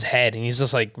just in his head and he's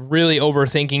just like really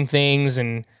overthinking things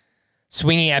and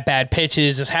swinging at bad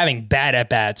pitches, just having bad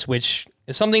at-bats, which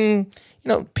is something,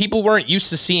 people weren't used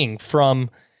to seeing from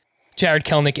Jarred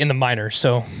Kelenic in the minors.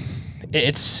 So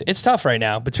it's tough right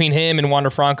now between him and Wander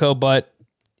Franco. But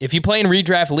if you play in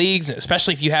redraft leagues,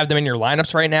 especially if you have them in your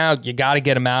lineups right now, you got to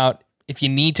get them out. If you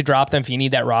need to drop them, if you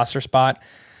need that roster spot,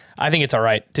 I think it's all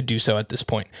right to do so at this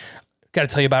point. Got to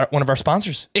tell you about one of our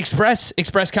sponsors, Express.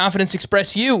 Express Confidence,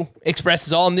 Express You. Express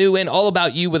is all new and all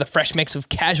about you with a fresh mix of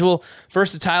casual,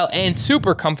 versatile, and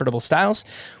super comfortable styles.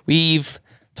 We've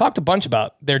talked a bunch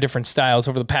about their different styles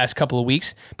over the past couple of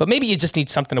weeks, but maybe you just need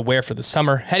something to wear for the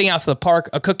summer. Heading out to the park,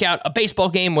 a cookout, a baseball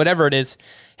game, whatever it is,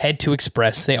 head to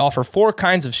Express. They offer 4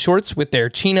 kinds of shorts with their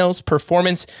chinos,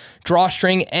 performance,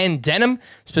 drawstring, and denim.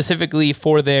 Specifically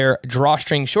for their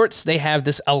drawstring shorts, they have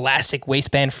this elastic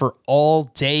waistband for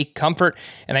all-day comfort,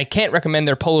 and I can't recommend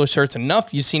their polo shirts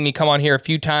enough. You've seen me come on here a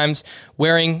few times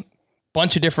wearing a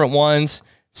bunch of different ones.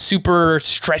 Super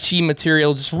stretchy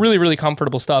material, just really, really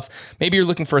comfortable stuff. Maybe you're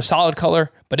looking for a solid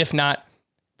color, but if not,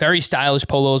 very stylish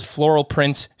polos, floral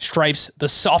prints, stripes, the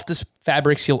softest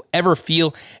fabrics you'll ever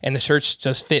feel, and the shirts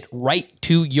just fit right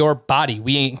to your body.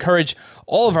 We encourage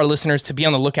all of our listeners to be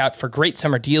on the lookout for great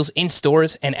summer deals in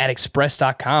stores and at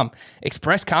express.com.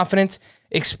 Express Confidence,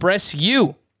 Express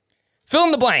You. Fill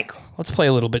in the blank. Let's play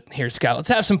a little bit here, Scott. Let's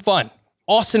have some fun.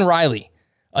 Austin Riley,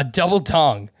 a double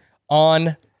dong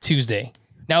on Tuesday.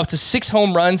 Now, it's 6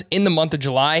 home runs in the month of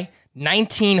July,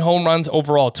 19 home runs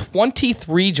overall,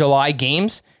 23 July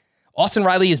games. Austin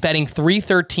Riley is batting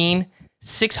 .313,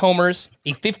 6 homers,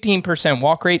 a 15%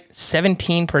 walk rate,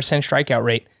 17% strikeout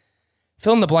rate.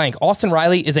 Fill in the blank. Austin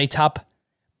Riley is a top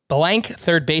blank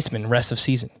third baseman rest of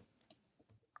season.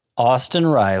 Austin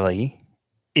Riley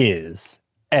is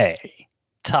a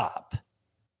top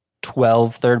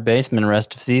 12 third baseman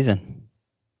rest of season.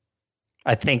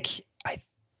 I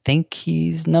think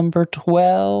he's number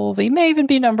 12. He may even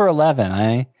be number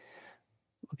 11.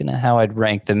 Looking at how I'd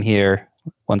rank them here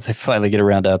once I finally get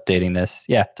around to updating this.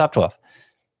 Yeah, top 12.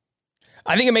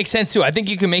 I think it makes sense too. I think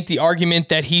you can make the argument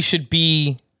that he should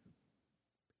be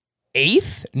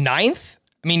 8th, 9th.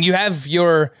 I mean, you have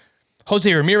your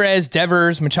Jose Ramirez,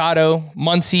 Devers, Machado,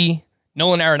 Muncy,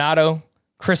 Nolan Arenado,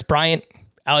 Chris Bryant,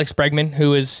 Alex Bregman,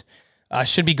 who is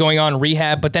should be going on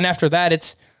rehab. But then after that,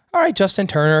 it's all right, Justin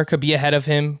Turner could be ahead of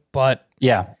him, but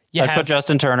yeah, I'd put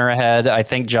Justin Turner ahead. I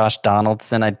think Josh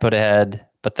Donaldson I'd put ahead,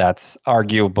 but that's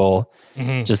arguable,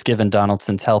 just given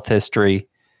Donaldson's health history.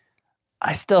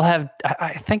 I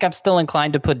think I'm still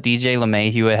inclined to put DJ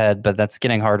LeMahieu ahead, but that's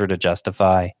getting harder to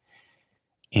justify.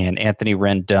 And Anthony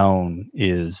Rendon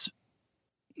is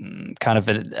kind of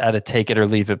at a take it or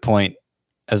leave it point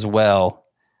as well.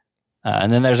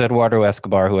 And then there's Eduardo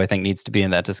Escobar, who I think needs to be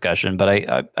in that discussion.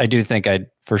 But I do think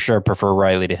I'd for sure prefer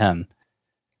Riley to him.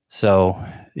 So,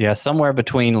 yeah, somewhere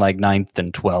between like 9th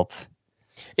and 12th.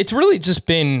 It's really just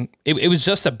been, it was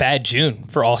just a bad June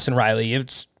for Austin Riley.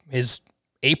 His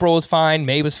April was fine,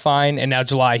 May was fine, and now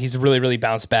July, he's really, really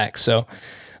bounced back. So,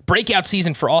 breakout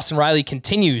season for Austin Riley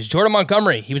continues. Jordan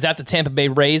Montgomery, he was at the Tampa Bay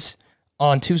Rays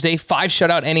on Tuesday. 5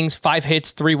 shutout innings, 5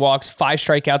 hits, 3 walks, 5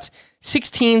 strikeouts,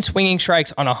 16 swinging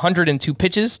strikes on 102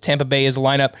 pitches. Tampa Bay is a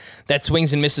lineup that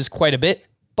swings and misses quite a bit.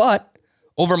 But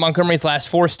over Montgomery's last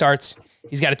 4 starts,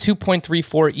 he's got a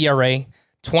 2.34 ERA,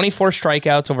 24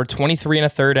 strikeouts over 23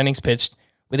 1/3 innings pitched,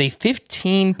 with a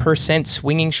 15%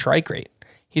 swinging strike rate.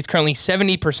 He's currently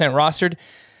 70% rostered.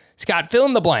 Scott, fill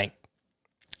in the blank.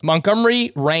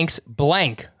 Montgomery ranks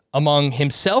blank among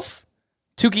himself,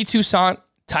 Touki Toussaint,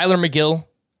 Tyler McGill,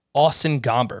 Austin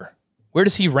Gomber. Where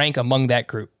does he rank among that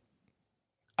group?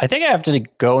 I think I have to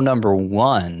go number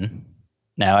 1.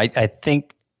 Now, I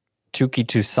think Touki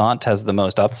Toussaint has the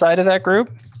most upside of that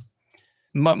group.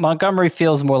 Montgomery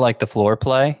feels more like the floor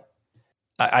play.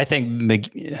 I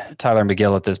think Tyler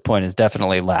McGill at this point is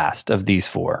definitely last of these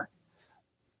four.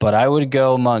 But I would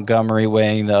go Montgomery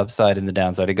weighing the upside and the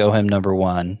downside. I'd go him number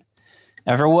one.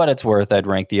 And for what it's worth, I'd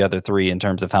rank the other three in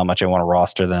terms of how much I want to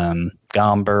roster them.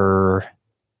 Gomber,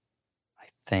 I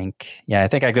think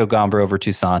I'd go Gomber over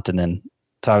Toussaint and then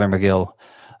Tyler McGill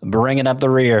bringing up the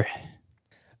rear.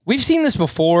 We've seen this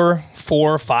before,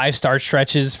 4 or 5 start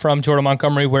stretches from Jordan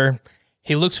Montgomery where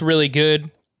he looks really good.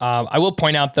 I will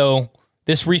point out, though,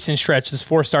 this recent stretch, this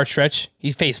 4-start stretch, he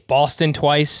faced Boston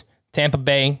twice, Tampa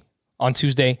Bay on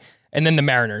Tuesday, and then the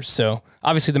Mariners. So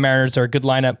obviously the Mariners are a good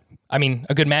lineup. I mean,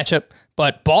 a good matchup.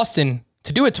 But Boston,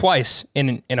 to do it twice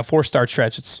in a 4-start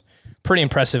stretch, it's pretty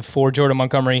impressive for Jordan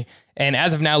Montgomery. And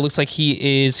as of now, it looks like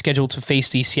he is scheduled to face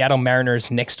the Seattle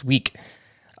Mariners next week.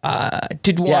 I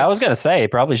was going to say,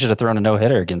 probably should have thrown a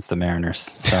no-hitter against the Mariners.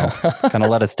 So kind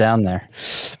of let us down there.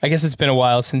 I guess it's been a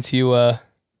while since you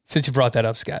brought that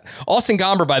up, Scott. Austin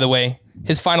Gomber, by the way,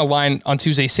 his final line on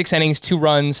Tuesday, 6 innings, 2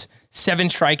 runs, 7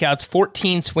 strikeouts,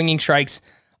 14 swinging strikes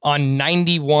on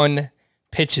 91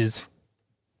 pitches.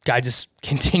 Guy just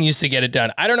continues to get it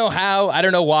done. I don't know how, I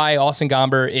don't know why Austin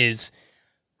Gomber is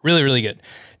really, really good.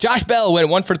 Josh Bell went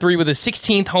 1 for 3 with a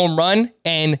 16th home run,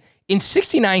 and in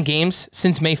 69 games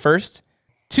since May 1st,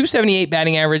 278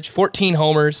 batting average, 14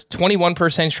 homers, 21%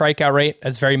 strikeout rate.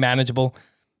 That's very manageable.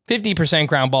 50%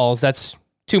 ground balls. That's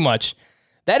too much.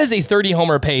 That is a 30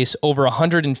 homer pace over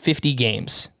 150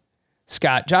 games.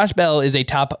 Scott, Josh Bell is a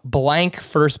top blank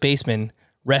first baseman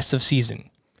rest of season.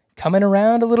 Coming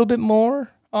around a little bit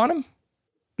more on him?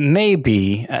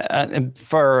 Maybe.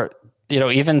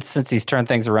 Even since he's turned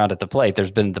things around at the plate,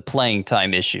 there's been the playing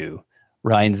time issue.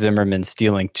 Ryan Zimmerman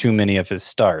stealing too many of his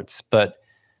starts, but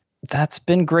that's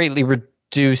been greatly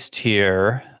reduced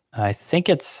here. I think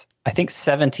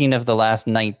 17 of the last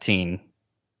 19.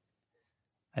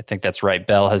 I think that's right.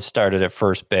 Bell has started at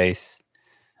first base.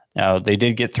 Now they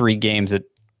did get 3 games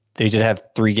they did have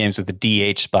 3 games with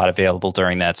the DH spot available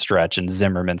during that stretch, and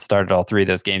Zimmerman started all 3 of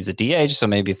those games at DH. So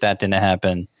maybe if that didn't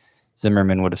happen,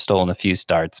 Zimmerman would have stolen a few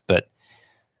starts. But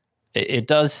it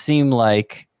does seem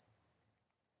like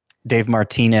Dave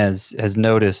Martinez has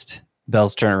noticed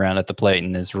Bell's turnaround at the plate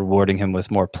and is rewarding him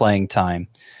with more playing time.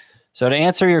 So to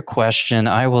answer your question,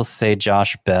 I will say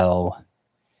Josh Bell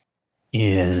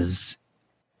is.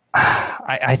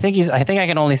 I think I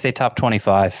can only say top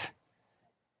 25.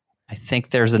 I think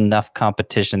there's enough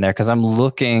competition there because I'm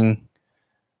looking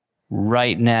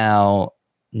right now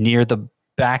near the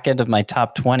back end of my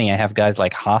top 20. I have guys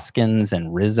like Hoskins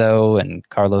and Rizzo and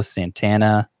Carlos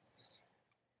Santana.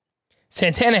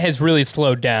 Santana has really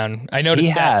slowed down. I noticed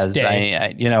he that has.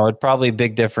 today. It probably a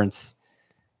big difference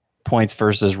points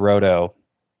versus Roto.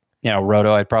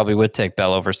 Roto, I probably would take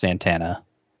Bell over Santana,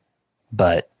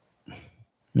 but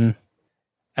I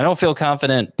don't feel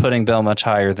confident putting Bell much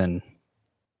higher than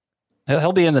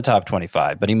he'll be in the top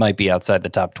 25, but he might be outside the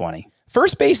top 20.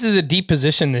 First base is a deep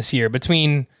position this year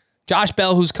between Josh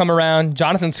Bell, who's come around,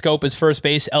 Jonathan Scope is first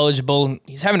base eligible.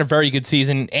 He's having a very good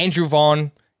season. Andrew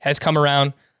Vaughn has come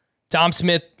around. Dom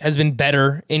Smith has been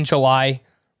better in July.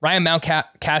 Ryan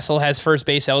Mountcastle has first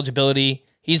base eligibility.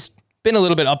 He's been a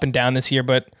little bit up and down this year,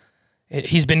 but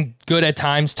he's been good at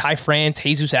times. Ty France,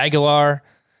 Jesus Aguilar.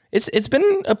 It's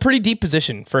been a pretty deep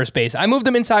position, first base. I moved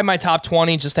them inside my top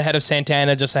 20, just ahead of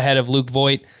Santana, just ahead of Luke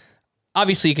Voit.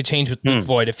 Obviously, it could change with Luke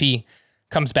Voit if he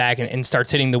comes back and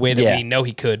starts hitting the way that we know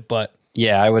he could. But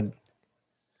yeah, I would.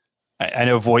 I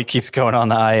know Voit keeps going on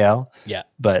the IL. Yeah,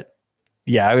 but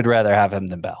yeah, I would rather have him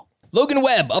than Bell. Logan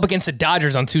Webb up against the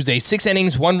Dodgers on Tuesday. 6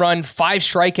 innings, 1 run, 5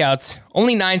 strikeouts,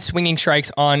 only 9 swinging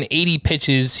strikes on 80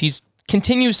 pitches. He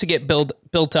continues to get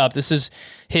built up. This is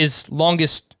his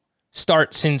longest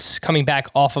start since coming back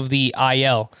off of the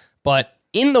IL. But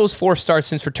in those 4 starts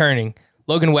since returning,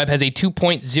 Logan Webb has a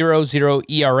 2.00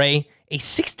 ERA, a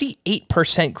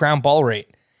 68% ground ball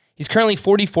rate. He's currently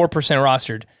 44%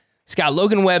 rostered. Scott,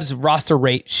 Logan Webb's roster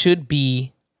rate should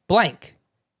be blank.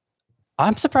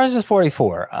 I'm surprised it's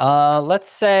 44. Let's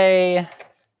say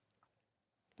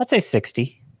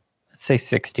 60. Let's say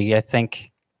 60. I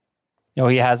think,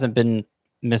 he hasn't been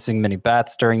missing many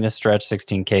bats during this stretch,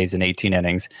 16 Ks in 18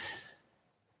 innings.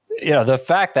 The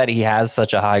fact that he has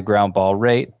such a high ground ball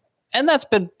rate, and that's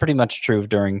been pretty much true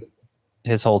during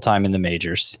his whole time in the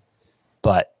majors.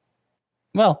 But,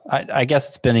 I guess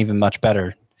it's been even much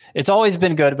better. It's always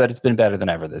been good, but it's been better than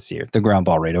ever this year. The ground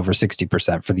ball rate over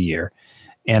 60% for the year.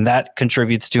 And that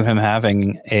contributes to him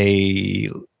having a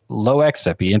low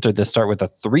xFIP. He entered this start with a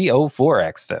 304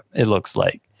 xFIP, it looks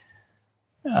like.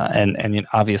 And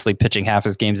obviously pitching half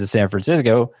his games in San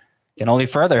Francisco can only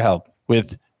further help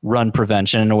with run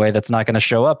prevention in a way that's not going to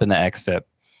show up in the xFIP.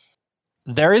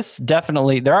 there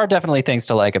are definitely things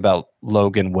to like about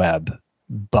Logan Webb,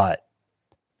 but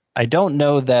I don't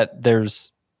know that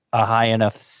there's a high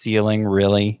enough ceiling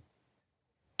really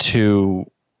to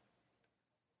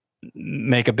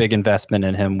make a big investment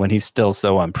in him when he's still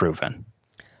so unproven.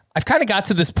 I've kind of got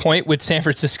to this point with San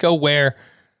Francisco where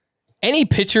any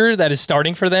pitcher that is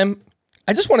starting for them,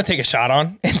 I just want to take a shot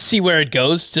on and see where it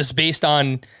goes, just based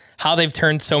on how they've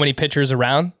turned so many pitchers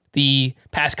around the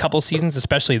past couple seasons,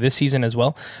 especially this season as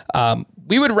well.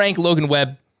 We would rank Logan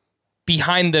Webb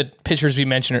behind the pitchers we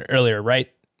mentioned earlier,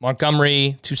 right?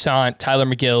 Montgomery, Toussaint, Tyler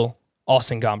McGill,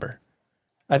 Austin Gomber.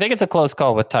 I think it's a close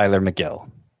call with Tyler McGill,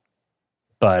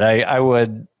 but I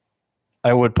would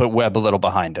put Webb a little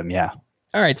behind him. Yeah.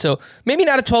 All right. So maybe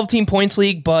not a 12-team points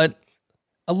league, but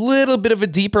a little bit of a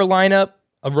deeper lineup,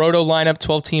 a roto lineup,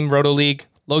 12-team roto league.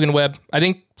 Logan Webb, I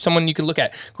think someone you can look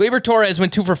at. Gleyber Torres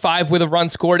went 2 for 5 with a run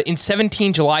scored in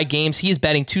 17 July games. He is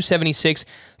batting .276,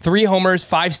 3 homers,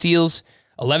 5 steals,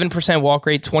 11% walk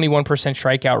rate, 21%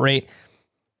 strikeout rate.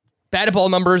 Batted ball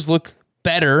numbers look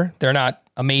better. They're not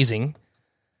amazing.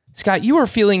 Scott, you are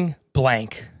feeling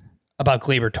blank about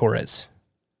Gleyber Torres.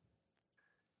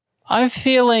 I'm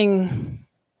feeling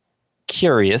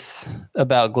curious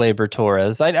about Gleyber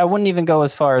Torres. I wouldn't even go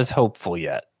as far as hopeful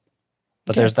yet.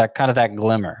 But there's that kind of that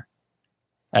glimmer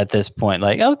at this point.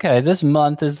 Like, okay, this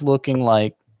month is looking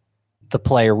like the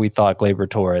player we thought Gleyber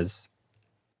Torres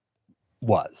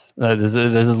was. This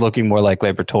is looking more like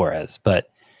Gleyber Torres. But,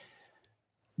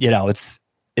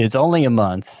 it's only a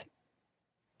month.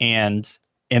 And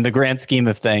in the grand scheme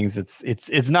of things,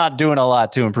 it's not doing a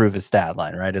lot to improve his stat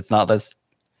line, right? It's not this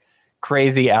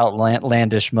crazy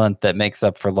outlandish month that makes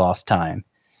up for lost time.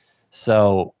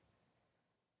 So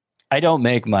I don't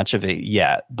make much of it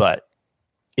yet, but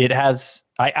it has.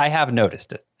 I have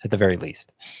noticed it at the very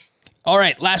least. All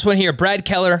right, last one here. Brad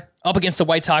Keller up against the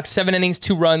White Sox, 7 innings,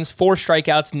 2 runs, 4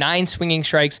 strikeouts, 9 swinging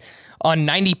strikes on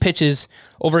 90 pitches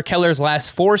over Keller's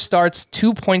last 4 starts,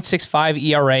 2.65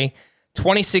 ERA,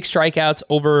 26 strikeouts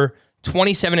over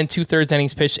 27 2/3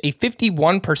 innings pitched, a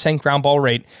 51% ground ball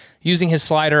rate, using his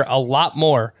slider a lot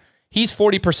more. He's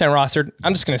 40% rostered.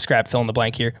 I'm just going to scrap fill in the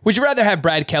blank here. Would you rather have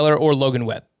Brad Keller or Logan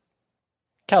Webb?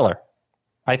 Keller.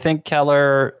 I think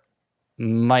Keller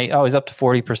might, he's up to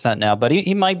 40% now, but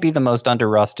he might be the most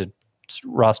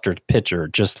rostered pitcher,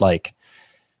 just like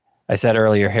I said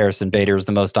earlier, Harrison Bader is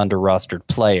the most under-rostered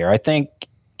player. I think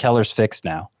Keller's fixed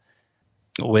now.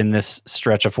 When this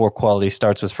stretch of 4 quality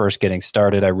starts was first getting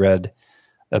started, I read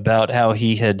about how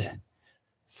he had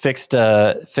fixed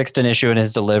an issue in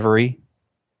his delivery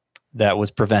that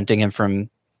was preventing him from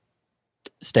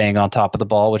staying on top of the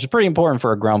ball, which is pretty important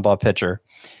for a ground ball pitcher.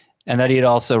 And that he had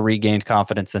also regained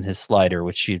confidence in his slider,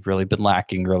 which he'd really been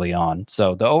lacking early on.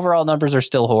 So the overall numbers are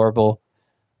still horrible,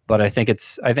 but I think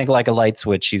like a light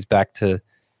switch, he's back to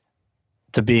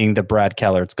being the Brad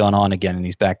Keller. It's gone on again, and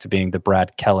he's back to being the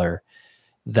Brad Keller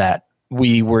that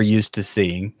we were used to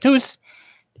seeing, who's,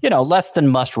 less than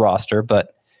must roster,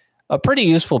 but a pretty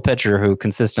useful pitcher who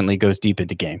consistently goes deep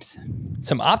into games.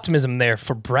 Some optimism there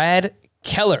for Brad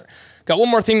Keller. Got one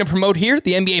more thing to promote here.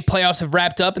 The NBA playoffs have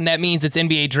wrapped up, and that means it's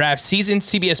NBA draft season.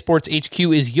 CBS Sports HQ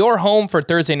is your home for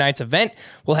Thursday night's event.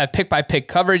 We'll have pick-by-pick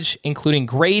coverage, including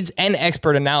grades and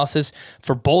expert analysis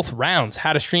for both rounds.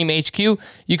 How to stream HQ,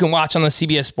 you can watch on the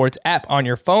CBS Sports app on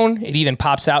your phone. It even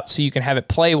pops out so you can have it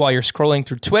play while you're scrolling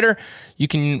through Twitter. You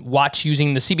can watch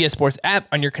using the CBS Sports app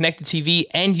on your connected TV,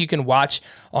 and you can watch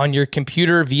on your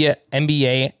computer via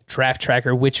NBA Draft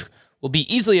Tracker, which will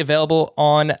be easily available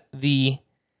on the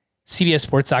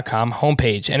CBSSports.com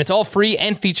homepage. And it's all free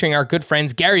and featuring our good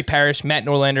friends Gary Parrish, Matt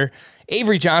Norlander,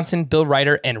 Avery Johnson, Bill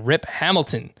Ryder, and Rip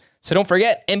Hamilton. So don't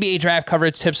forget, NBA draft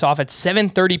coverage tips off at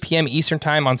 7:30 p.m. Eastern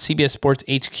Time on CBS Sports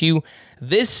HQ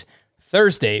this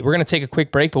Thursday. We're going to take a quick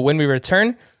break, but when we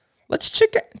return, let's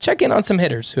check in on some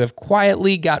hitters who have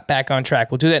quietly got back on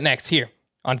track. We'll do that next here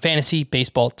on Fantasy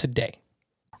Baseball Today.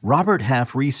 Robert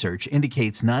Half research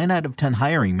indicates 9 out of 10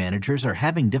 hiring managers are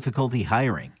having difficulty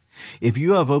hiring. If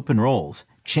you have open roles,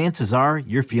 chances are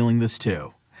you're feeling this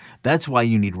too. That's why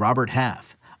you need Robert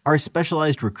Half. Our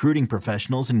specialized recruiting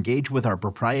professionals engage with our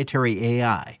proprietary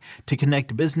AI to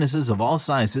connect businesses of all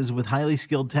sizes with highly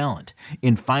skilled talent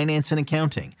in finance and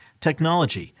accounting,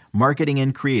 technology, marketing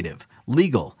and creative,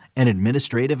 legal, and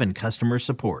administrative and customer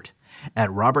support.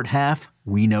 At Robert Half,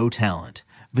 we know talent.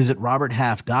 Visit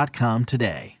roberthalf.com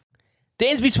today.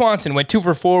 Dansby Swanson went 2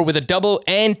 for 4 with a double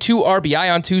and 2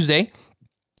 RBI on Tuesday.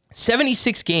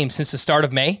 76 games since the start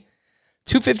of May.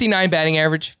 259 batting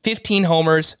average, 15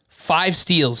 homers, 5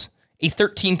 steals, a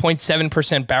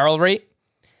 13.7% barrel rate.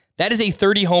 That is a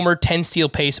 30 homer, 10 steal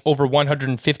pace over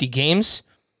 150 games.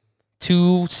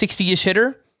 260-ish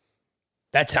hitter,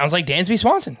 that sounds like Dansby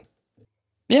Swanson.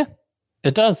 Yeah,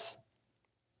 it does.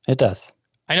 It does.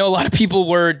 I know a lot of people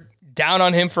were down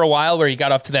on him for a while where he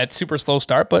got off to that super slow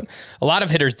start, but a lot of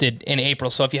hitters did in April.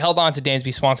 So if you held on to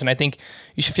Dansby Swanson, I think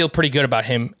you should feel pretty good about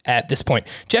him at this point.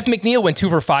 Jeff McNeil went 2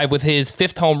 for 5 with his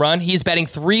 5th home run. He is batting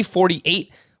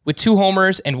 .348 with 2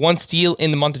 homers and 1 steal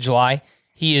in the month of July.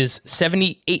 He is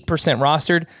 78%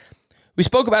 rostered. We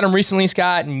spoke about him recently,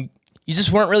 Scott, and you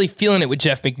just weren't really feeling it with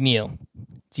Jeff McNeil.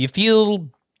 Do you feel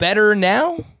better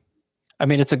now? I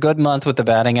mean, it's a good month with the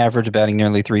batting average, batting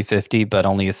nearly .350, but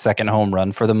only his 2nd home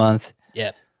run for the month.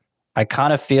 Yeah. I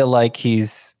kind of feel like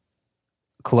he's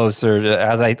closer to,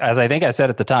 as I think I said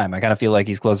at the time, I kind of feel like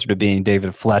he's closer to being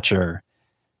David Fletcher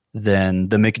than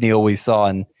the McNeil we saw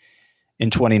in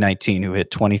 2019, who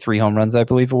hit 23 home runs, I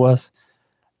believe it was.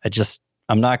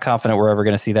 I'm not confident we're ever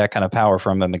going to see that kind of power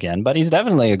from him again, but he's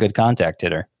definitely a good contact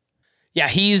hitter. Yeah,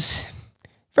 he's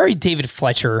very David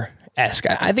Fletcher-esque.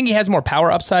 I think he has more power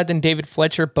upside than David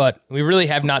Fletcher, but we really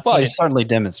have not seen it. Well, he's certainly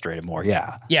demonstrated more,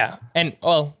 yeah. Yeah, and,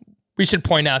 well, we should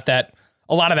point out that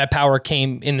a lot of that power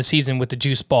came in the season with the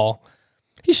juice ball.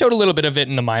 He showed a little bit of it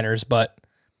in the minors, but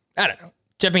I don't know.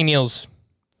 Jeff McNeil's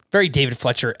very David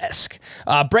Fletcher-esque.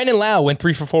 Brandon Lau went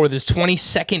 3 for 4 with his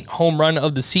 22nd home run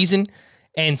of the season.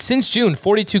 And since June,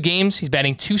 42 games, he's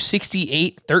batting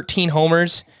 .268, 13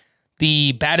 homers.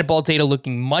 The batted ball data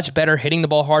looking much better, hitting the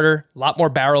ball harder, a lot more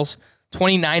barrels,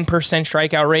 29%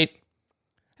 strikeout rate.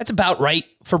 That's about right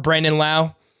for Brandon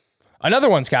Lau. Another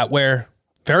one, Scott, where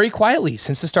very quietly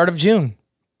since the start of June,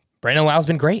 Brandon Lau's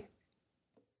been great.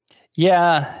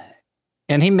 Yeah,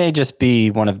 and he may just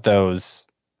be one of those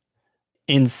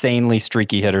insanely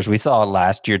streaky hitters. We saw it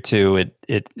last year too.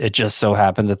 It just so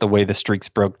happened that the way the streaks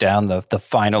broke down, the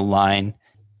final line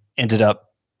ended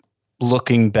up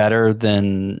looking better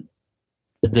than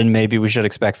maybe we should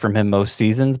expect from him most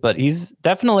seasons, but he's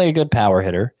definitely a good power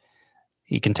hitter.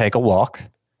 He can take a walk.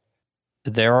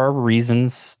 There are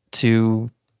reasons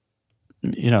to,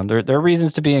 there are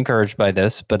reasons to be encouraged by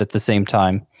this, but at the same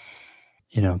time,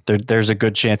 there's a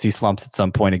good chance he slumps at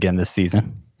some point again this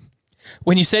season.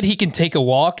 When you said he can take a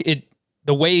walk,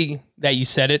 the way that you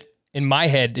said it, in my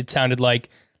head, it sounded like,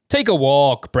 take a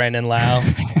walk, Brandon Lau.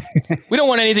 We don't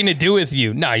want anything to do with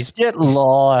you. No, get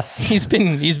lost. He's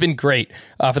been great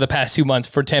for the past 2 months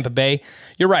for Tampa Bay.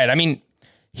 You're right. I mean,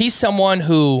 he's someone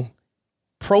who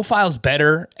profiles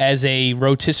better as a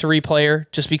rotisserie player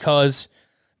just because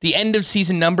the end of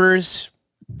season numbers,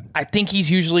 I think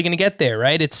he's usually going to get there,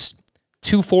 right? It's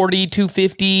 240,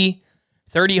 250,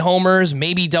 30 homers,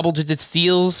 maybe double-digit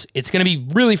steals. It's going to be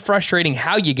really frustrating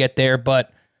how you get there,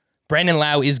 but Brandon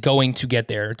Lau is going to get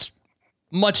there. It's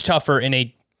much tougher in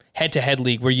a head-to-head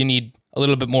league where you need a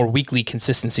little bit more weekly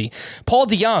consistency. Paul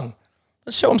DeJong,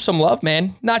 let's show him some love,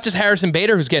 man. Not just Harrison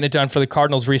Bader who's getting it done for the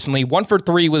Cardinals recently. 1 for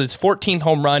 3 with his 14th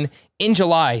home run in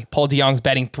July. Paul DeJong's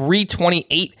batting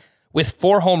 .328 with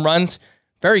 4 home runs.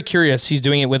 Very curious. He's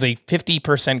doing it with a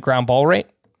 50% ground ball rate.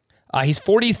 He's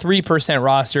 43%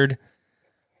 rostered.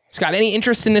 Scott, any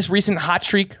interest in this recent hot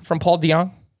streak from Paul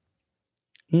DeJong?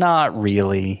 Not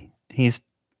really.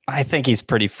 I think he's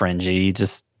pretty fringy.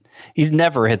 He's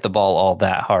never hit the ball all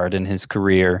that hard in his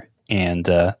career,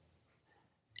 and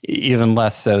even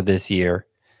less so this year,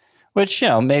 which,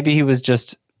 maybe he was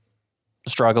just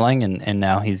struggling and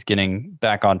now he's getting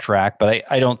back on track. But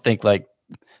I don't think like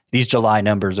these July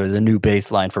numbers are the new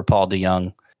baseline for Paul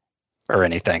DeJong or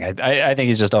anything. I think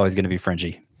he's just always going to be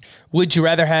fringy. Would you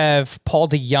rather have Paul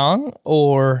DeJong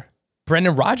or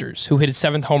Brendan Rodgers, who hit his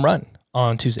 7th home run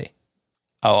on Tuesday?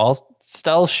 Oh, I'll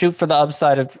still shoot for the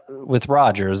upside with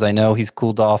Rodgers. I know he's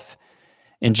cooled off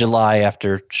in July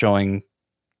after showing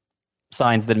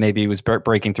signs that maybe he was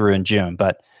breaking through in June,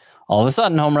 but all of a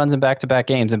sudden home runs in back-to-back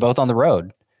games and both on the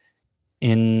road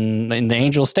in the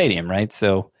Angels Stadium, right?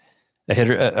 So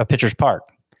a pitcher's park.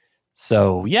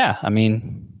 So yeah, I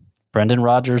mean, Brendan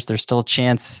Rodgers, there's still a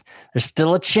chance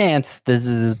this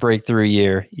is his breakthrough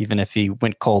year, even if he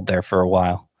went cold there for a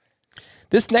while.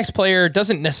 This next player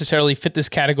doesn't necessarily fit this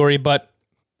category, but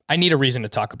I need a reason to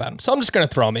talk about him. So I'm just going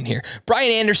to throw him in here.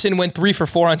 Brian Anderson went 3 for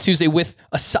 4 on Tuesday with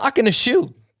a sock and a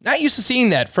shoe. Not used to seeing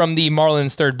that from the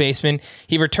Marlins third baseman.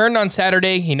 He returned on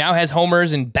Saturday. He now has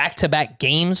homers in back-to-back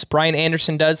games. Brian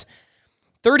Anderson does.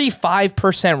 35%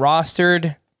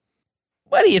 rostered.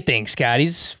 What do you think, Scott?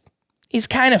 He's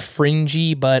kind of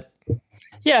fringy, but...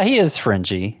 Yeah, he is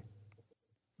fringy.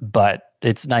 But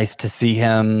it's nice to see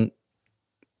him...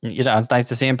 it's nice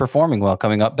to see him performing well,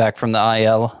 coming up back from the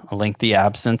IL, a lengthy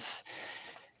absence,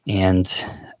 and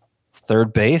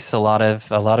third base. A lot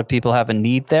of people have a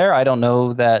need there. I don't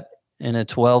know that in a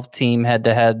 12-team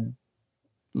head-to-head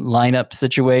lineup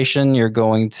situation, you're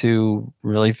going to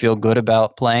really feel good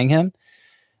about playing him,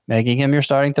 making him your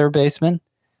starting third baseman.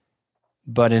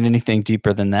 But in anything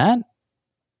deeper than that,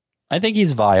 I think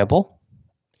he's viable.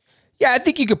 Yeah, I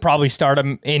think you could probably start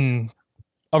him in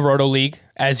a Roto League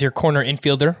as your corner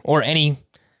infielder or any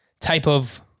type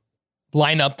of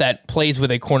lineup that plays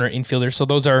with a corner infielder. So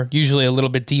those are usually a little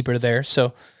bit deeper there.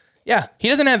 So yeah, he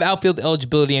doesn't have outfield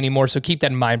eligibility anymore, so keep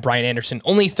that in mind. Brian Anderson,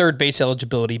 only third base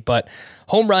eligibility, but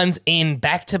home runs in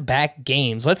back-to-back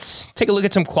games. Let's take a look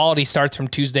at some quality starts from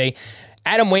Tuesday.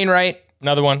 Adam Wainwright,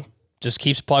 another one, just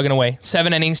keeps plugging away.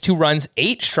 7 innings, 2 runs,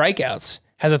 8 strikeouts.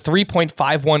 Has a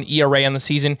 3.51 ERA on the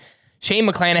season. Shane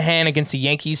McClanahan against the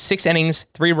Yankees, 6 innings,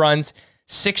 3 runs,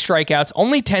 6 strikeouts,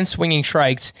 only 10 swinging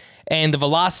strikes, and the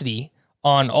velocity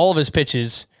on all of his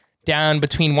pitches down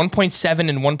between 1.7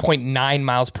 and 1.9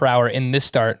 miles per hour in this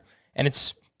start. And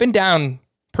it's been down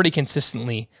pretty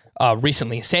consistently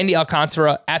recently. Sandy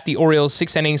Alcantara at the Orioles,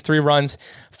 6 innings, 3 runs,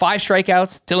 5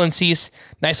 strikeouts. Dylan Cease,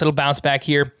 nice little bounce back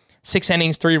here. 6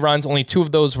 innings, 3 runs, only 2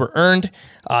 of those were earned.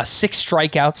 6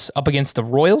 strikeouts up against the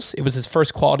Royals. It was his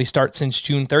first quality start since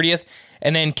June 30th.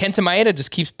 And then Kenta Maeda just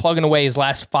keeps plugging away his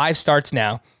last 5 starts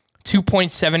now.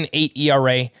 2.78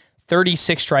 ERA,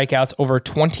 36 strikeouts over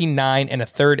 29 and a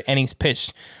third innings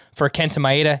pitched. For Kenta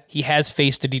Maeda, he has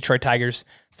faced the Detroit Tigers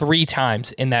 3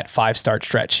 times in that 5-start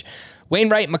stretch.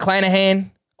 Wainwright,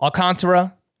 McClanahan,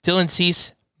 Alcantara, Dylan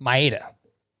Cease, Maeda.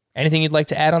 Anything you'd like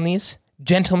to add on these,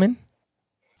 gentlemen?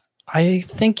 I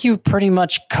think you pretty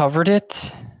much covered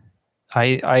it.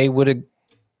 I would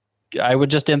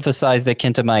just emphasize that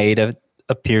Kenta Maeda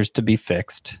appears to be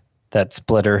fixed. That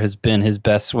splitter has been his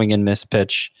best swing and miss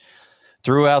pitch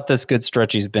throughout this good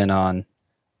stretch he's been on.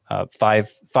 5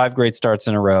 great starts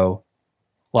in a row,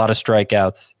 a lot of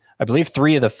strikeouts. I believe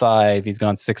 3 of the 5 he's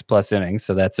gone 6+ innings,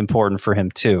 so that's important for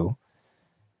him too.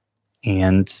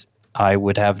 And I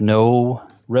would have no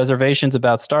reservations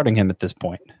about starting him at this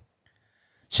point.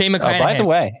 Shane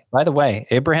McClanahan. By the way,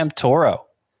 Abraham Toro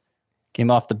came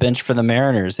off the bench for the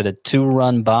Mariners at a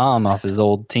 2-run bomb off his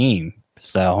old team.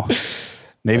 So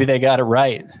maybe they got it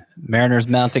right. Mariners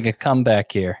mounting a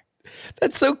comeback here.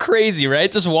 That's so crazy, right?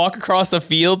 Just walk across the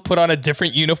field, put on a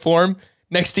different uniform.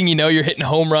 Next thing you know, you're hitting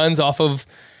home runs off of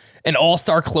an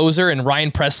all-star closer and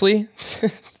Ryan Presley.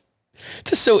 Just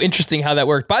so interesting how that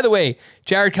worked. By the way,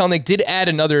 Jared Kelenic did add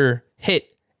another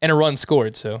hit and a run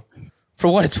scored. So for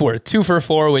what it's worth, 2 for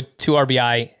 4 with 2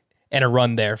 RBI and a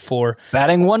run there for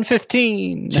batting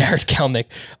 115. Jared Kelenic.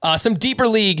 Some deeper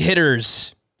league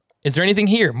hitters. Is there anything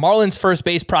here? Marlins first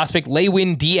base prospect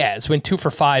Lewin Diaz went 2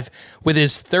 for 5 with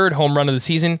his 3rd home run of the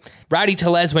season. Rowdy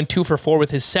Tellez went 2 for 4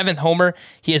 with his 7th homer.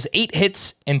 He has 8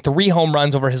 hits and 3 home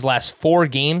runs over his last 4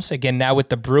 games. Again, now with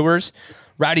the Brewers.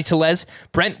 Rowdy Tellez.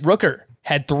 Brent Rooker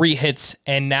had 3 hits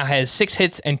and now has 6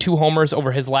 hits and 2 homers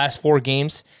over his last 4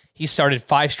 games. He started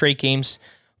 5 straight games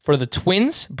for the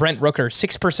Twins. Brent Rooker,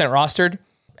 6% rostered,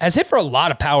 has hit for a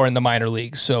lot of power in the minor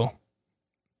leagues. So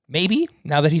maybe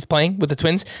now that he's playing with the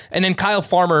Twins. And then Kyle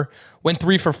Farmer went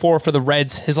 3 for 4 for the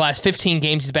Reds. His last 15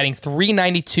 games, he's batting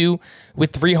 .392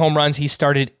 with 3 home runs. He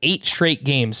started 8 straight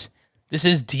games. This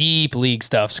is deep league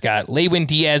stuff, Scott. Lewin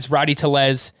Diaz, Rowdy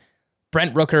Tellez,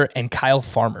 Brent Rooker, and Kyle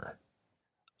Farmer.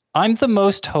 I'm the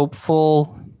most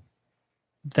hopeful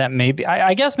that maybe,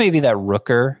 I guess maybe that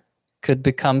Rooker could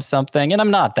become something. And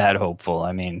I'm not that hopeful.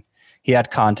 I mean, he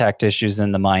had contact issues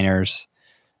in the minors.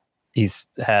 He's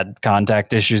had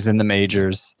contact issues in the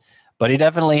majors, but he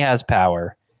definitely has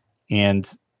power. And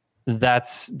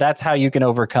that's how you can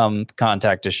overcome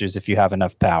contact issues if you have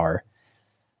enough power.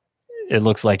 It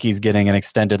looks like he's getting an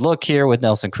extended look here with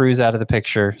Nelson Cruz out of the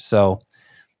picture. So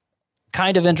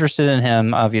kind of interested in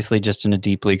him, obviously just in a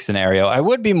deep league scenario. I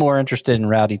would be more interested in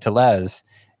Rowdy Tellez,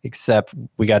 except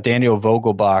we got Daniel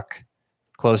Vogelbach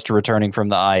close to returning from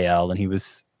the IL, and he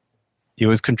was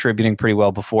contributing pretty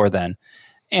well before then.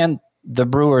 And the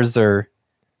Brewers are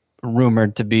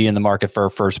rumored to be in the market for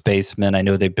a first baseman. I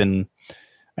know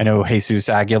Jesus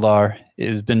Aguilar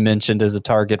has been mentioned as a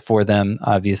target for them.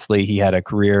 Obviously, he had a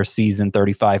career season,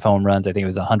 35 home runs. I think it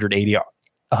was 108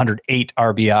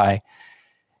 RBI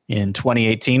in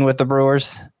 2018 with the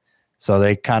Brewers. So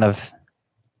they kind of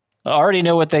already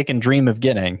know what they can dream of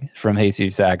getting from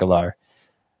Jesus Aguilar.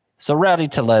 So Rowdy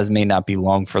Tellez may not be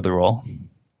long for the role.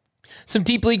 Some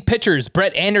deep league pitchers.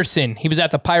 Brett Anderson. He was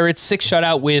at the Pirates, 6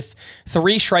 shutout with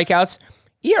 3 strikeouts.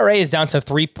 ERA is down to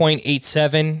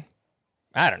 3.87.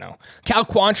 I don't know. Cal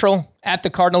Quantrill at the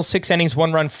Cardinals, 6 innings,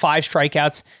 1 run, 5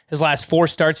 strikeouts. His last 4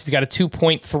 starts, he's got a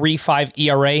 2.35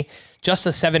 ERA, just a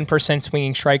 7%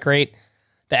 swinging strike rate.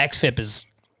 The xFIP is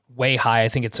way high. I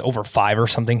think it's over 5 or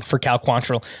something for Cal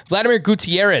Quantrill. Vladimir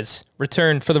Gutierrez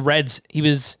returned for the Reds. He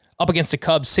was up against the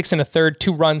Cubs, 6 1/3,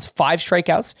 2 runs, 5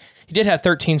 strikeouts. He did have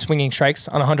 13 swinging strikes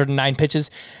on 109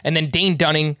 pitches. And then Dane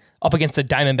Dunning up against the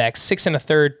Diamondbacks, 6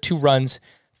 1/3, 2 runs,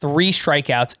 3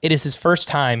 strikeouts. It is his first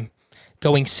time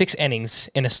going 6 innings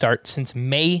in a start since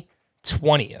May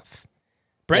 20th.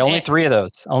 Only 3 of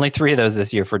those. Only 3 of those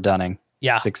this year for Dunning.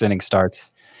 Yeah. 6 inning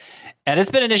starts. And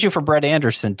it's been an issue for Brett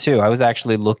Anderson, too. I was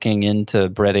actually looking into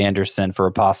Brett Anderson for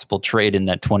a possible trade in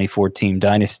that 2014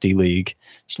 Dynasty League.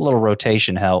 Just a little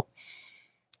rotation help.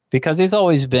 Because he's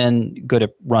always been good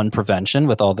at run prevention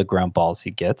with all the ground balls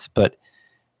he gets. But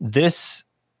this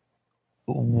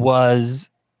was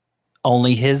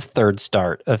only his 3rd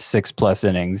start of 6+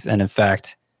 innings. And in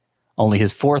fact, only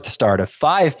his 4th start of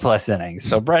 5+ innings.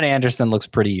 So Brett Anderson looks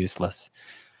pretty useless.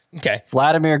 Okay.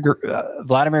 Vladimir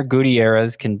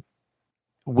Gutierrez can,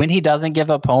 when he doesn't give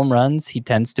up home runs, he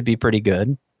tends to be pretty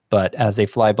good. But as a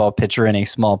fly ball pitcher in a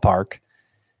small park,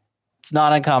 it's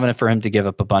not uncommon for him to give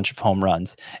up a bunch of home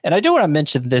runs. And I do want to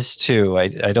mention this too. I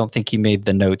don't think he made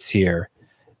the notes here.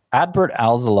 Adbert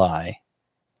Alzolay,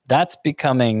 that's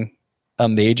becoming a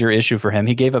major issue for him.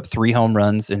 He gave up 3 home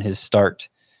runs in his start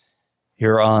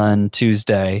here on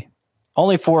Tuesday.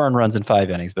 Only 4 earned runs in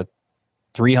 5 innings, but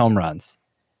 3 home runs.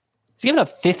 He's given up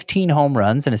 15 home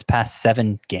runs in his past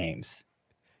 7 games.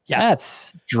 Yeah,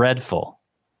 that's dreadful.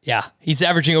 Yeah, he's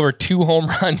averaging over 2 home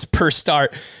runs per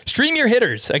start. Stream your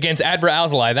hitters against Adbert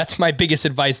Alzolay. That's my biggest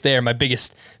advice there, my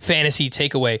biggest fantasy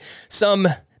takeaway. Some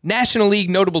National League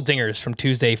notable dingers from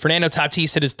Tuesday. Fernando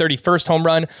Tatis hit his 31st home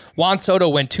run. Juan Soto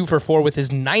went 2 for 4 with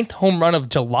his 9th home run of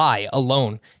July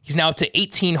alone. He's now up to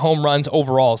 18 home runs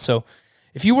overall. So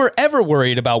if you were ever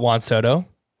worried about Juan Soto,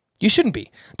 you shouldn't be.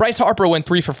 Bryce Harper went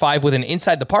 3 for 5 with an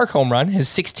inside the park home run, his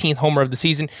 16th homer of the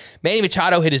season. Manny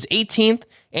Machado hit his 18th.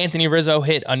 Anthony Rizzo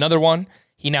hit another one.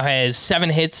 He now has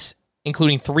 7 hits,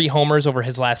 including 3 homers over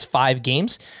his last 5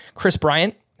 games. Chris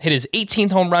Bryant hit his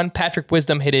 18th home run. Patrick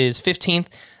Wisdom hit his 15th.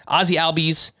 Ozzie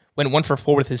Albies went 1 for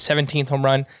 4 with his 17th home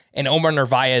run. And Omar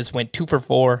Narvaez went 2 for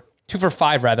 5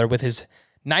 with his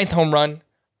 9th home run,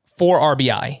 4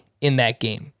 RBI in that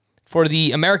game. For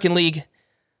the American League,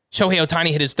 Shohei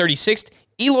Ohtani hit his 36th.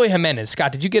 Eloy Jimenez.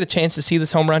 Scott, did you get a chance to see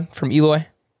this home run from Eloy?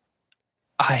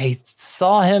 I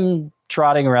saw him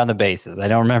trotting around the bases. I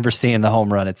don't remember seeing the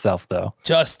home run itself, though.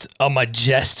 Just a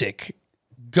majestic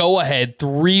go-ahead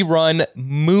 3-run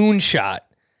moonshot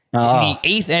in the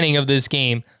 8th inning of this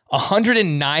game.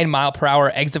 109 mile per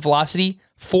hour exit velocity,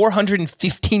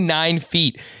 459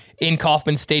 feet in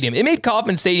Kauffman Stadium. It made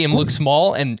Kauffman Stadium look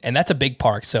small, and that's a big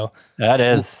park. So that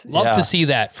is love to see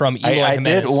that from Eloy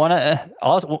Jimenez. I did want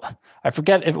to. I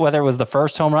forget whether it was the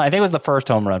first home run. I think it was the first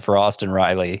home run for Austin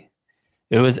Riley.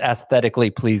 It was aesthetically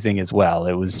pleasing as well.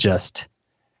 It was just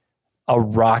a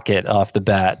rocket off the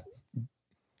bat,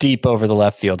 deep over the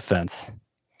left field fence.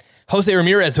 Jose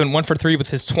Ramirez went 1 for 3 with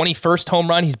his 21st home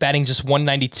run. He's batting just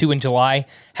 192 in July.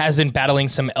 Has been battling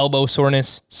some elbow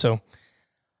soreness. So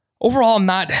overall, I'm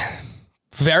not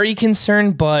very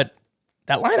concerned, but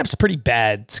that lineup's pretty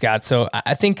bad, Scott. So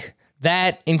I think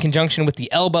that in conjunction with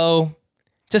the elbow,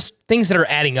 just things that are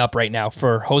adding up right now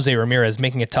for Jose Ramirez,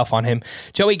 making it tough on him.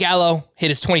 Joey Gallo hit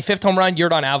his 25th home run.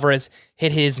 Yordan Alvarez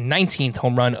hit his 19th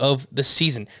home run of the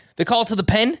season. The call to the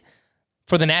pen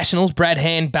for the Nationals, Brad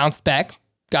Hand bounced back.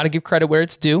 Got to give credit where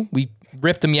it's due. We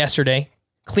ripped him yesterday.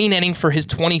 Clean inning for his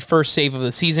 21st save of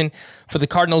the season. For the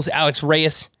Cardinals, Alex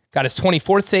Reyes got his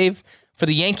 24th save. For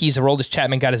the Yankees, Aroldis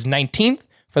Chapman got his 19th.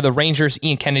 For the Rangers,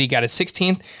 Ian Kennedy got his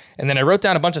 16th. And then I wrote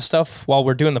down a bunch of stuff while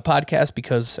we're doing the podcast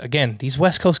because, again, these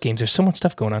West Coast games, there's so much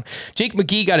stuff going on. Jake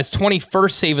McGee got his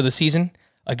 21st save of the season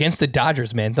against the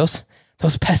Dodgers, man. Those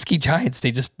pesky Giants,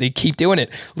 they keep doing it.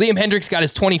 Liam Hendricks got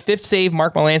his 25th save.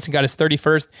 Mark Melancon got his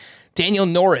 31st. Daniel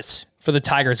Norris for the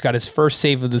Tigers got his first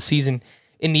save of the season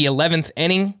in the 11th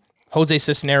inning. Jose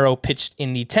Cisnero pitched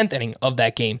in the 10th inning of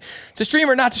that game. To stream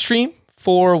or not to stream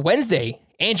for Wednesday,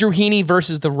 Andrew Heaney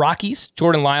versus the Rockies,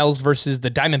 Jordan Lyles versus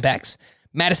the Diamondbacks,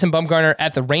 Madison Bumgarner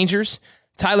at the Rangers,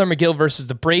 Tyler McGill versus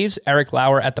the Braves, Eric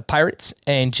Lauer at the Pirates,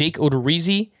 and Jake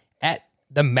Odorizzi at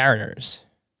the Mariners.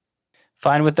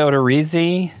 Fine with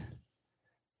Odorizzi.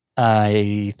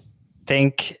 I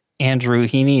think Andrew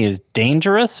Heaney is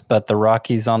dangerous, but the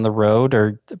Rockies on the road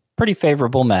are a pretty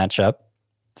favorable matchup.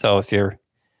 So if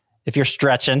you're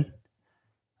stretching,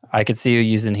 I could see you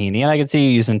using Heaney, and I could see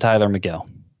you using Tyler McGill.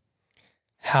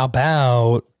 How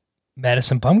about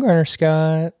Madison Bumgarner,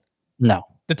 Scott? No.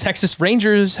 The Texas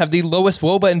Rangers have the lowest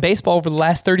WOBA in baseball over the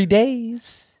last 30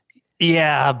 days.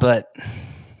 Yeah, but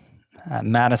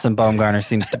Madison Bumgarner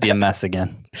seems to be a mess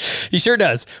again. He sure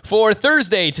does. For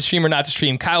Thursday, to stream or not to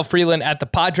stream, Kyle Freeland at the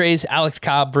Padres, Alex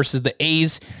Cobb versus the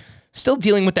A's. Still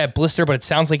dealing with that blister, but it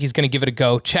sounds like he's going to give it a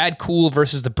go. Chad Kuhl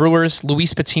versus the Brewers,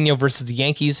 Luis Patino versus the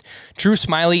Yankees, Drew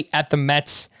Smyly at the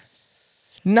Mets.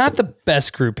 Not the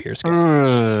best group here,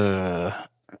 Scott.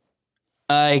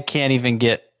 I can't even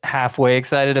get halfway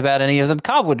excited about any of them.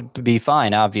 Cobb would be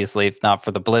fine, obviously, if not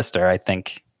for the blister. I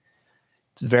think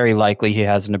it's very likely he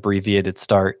has an abbreviated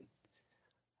start.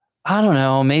 I don't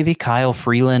know, maybe Kyle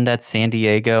Freeland at San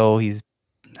Diego. He's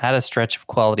had a stretch of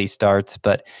quality starts,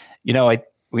 but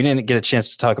we didn't get a chance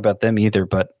to talk about them either,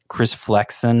 but Chris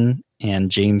Flexen and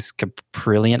James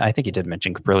Caprillion. I think you did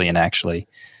mention Caprillion, actually.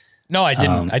 No, I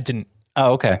didn't.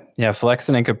 Oh, okay. Yeah,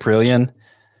 Flexen and Caprillion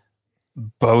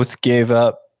both gave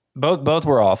up. Both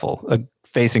were awful,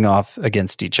 facing off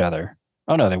against each other.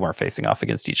 Oh, no, they weren't facing off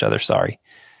against each other. Sorry.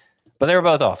 But they were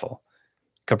both awful.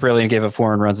 Caprillion gave up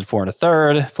 4 earned runs in 4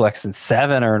 1/3. Flexen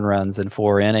 7 earned runs in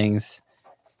 4 innings.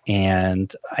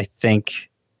 And I think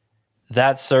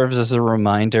that serves as a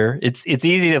reminder. It's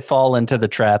easy to fall into the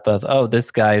trap of, oh,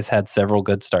 this guy's had several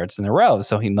good starts in a row,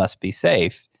 so he must be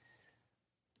safe.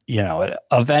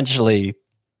 Eventually,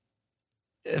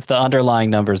 if the underlying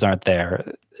numbers aren't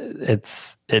there,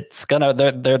 it's gonna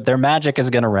their magic is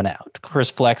gonna run out. Chris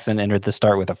Flexen entered the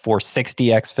start with a 460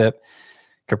 xFIP.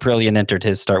 Caprillion entered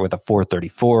his start with a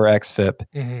 434 xFIP.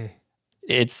 Mm-hmm.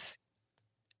 It's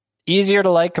easier to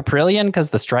like Caprillion because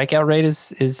the strikeout rate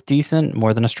is decent,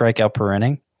 more than a strikeout per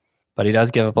inning, but he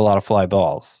does give up a lot of fly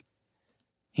balls,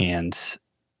 and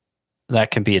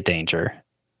that can be a danger.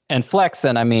 And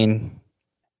Flexen, I mean,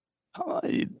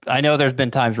 I know there's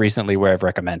been times recently where I've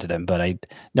recommended him, but I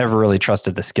never really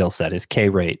trusted the skill set. His K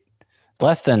rate is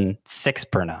less than 6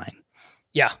 per 9.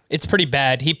 Yeah, it's pretty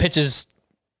bad. He pitches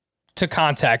to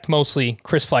contact, mostly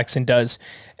Chris Flexen does.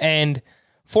 And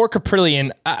for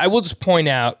Caprillion, I will just point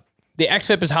out, the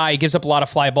xFIP is high. He gives up a lot of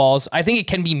fly balls. I think it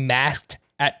can be masked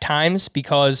at times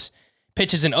because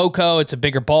pitches in Oco, it's a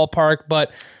bigger ballpark.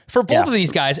 But for both of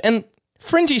these guys, and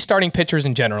fringy starting pitchers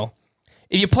in general,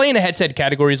 if you play in a head-to-head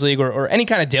categories league or any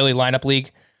kind of daily lineup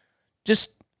league,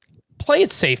 just play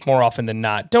it safe more often than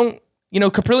not.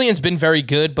 Caprillion's been very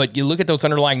good, but you look at those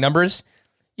underlying numbers,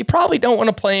 you probably don't want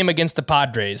to play him against the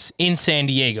Padres in San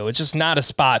Diego. It's just not a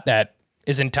spot that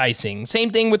is enticing. Same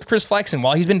thing with Chris Flexen.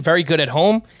 While he's been very good at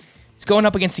home, he's going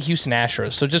up against the Houston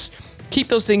Astros. So just keep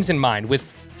those things in mind. With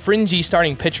fringy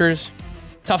starting pitchers,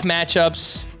 tough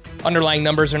matchups, underlying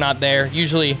numbers are not there.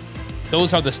 Usually,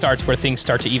 those are the starts where things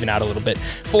start to even out a little bit.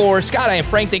 For Scott, I am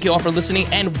Frank. Thank you all for listening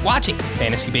and watching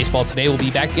Fantasy Baseball today. We'll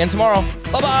be back again tomorrow.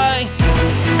 Bye-bye.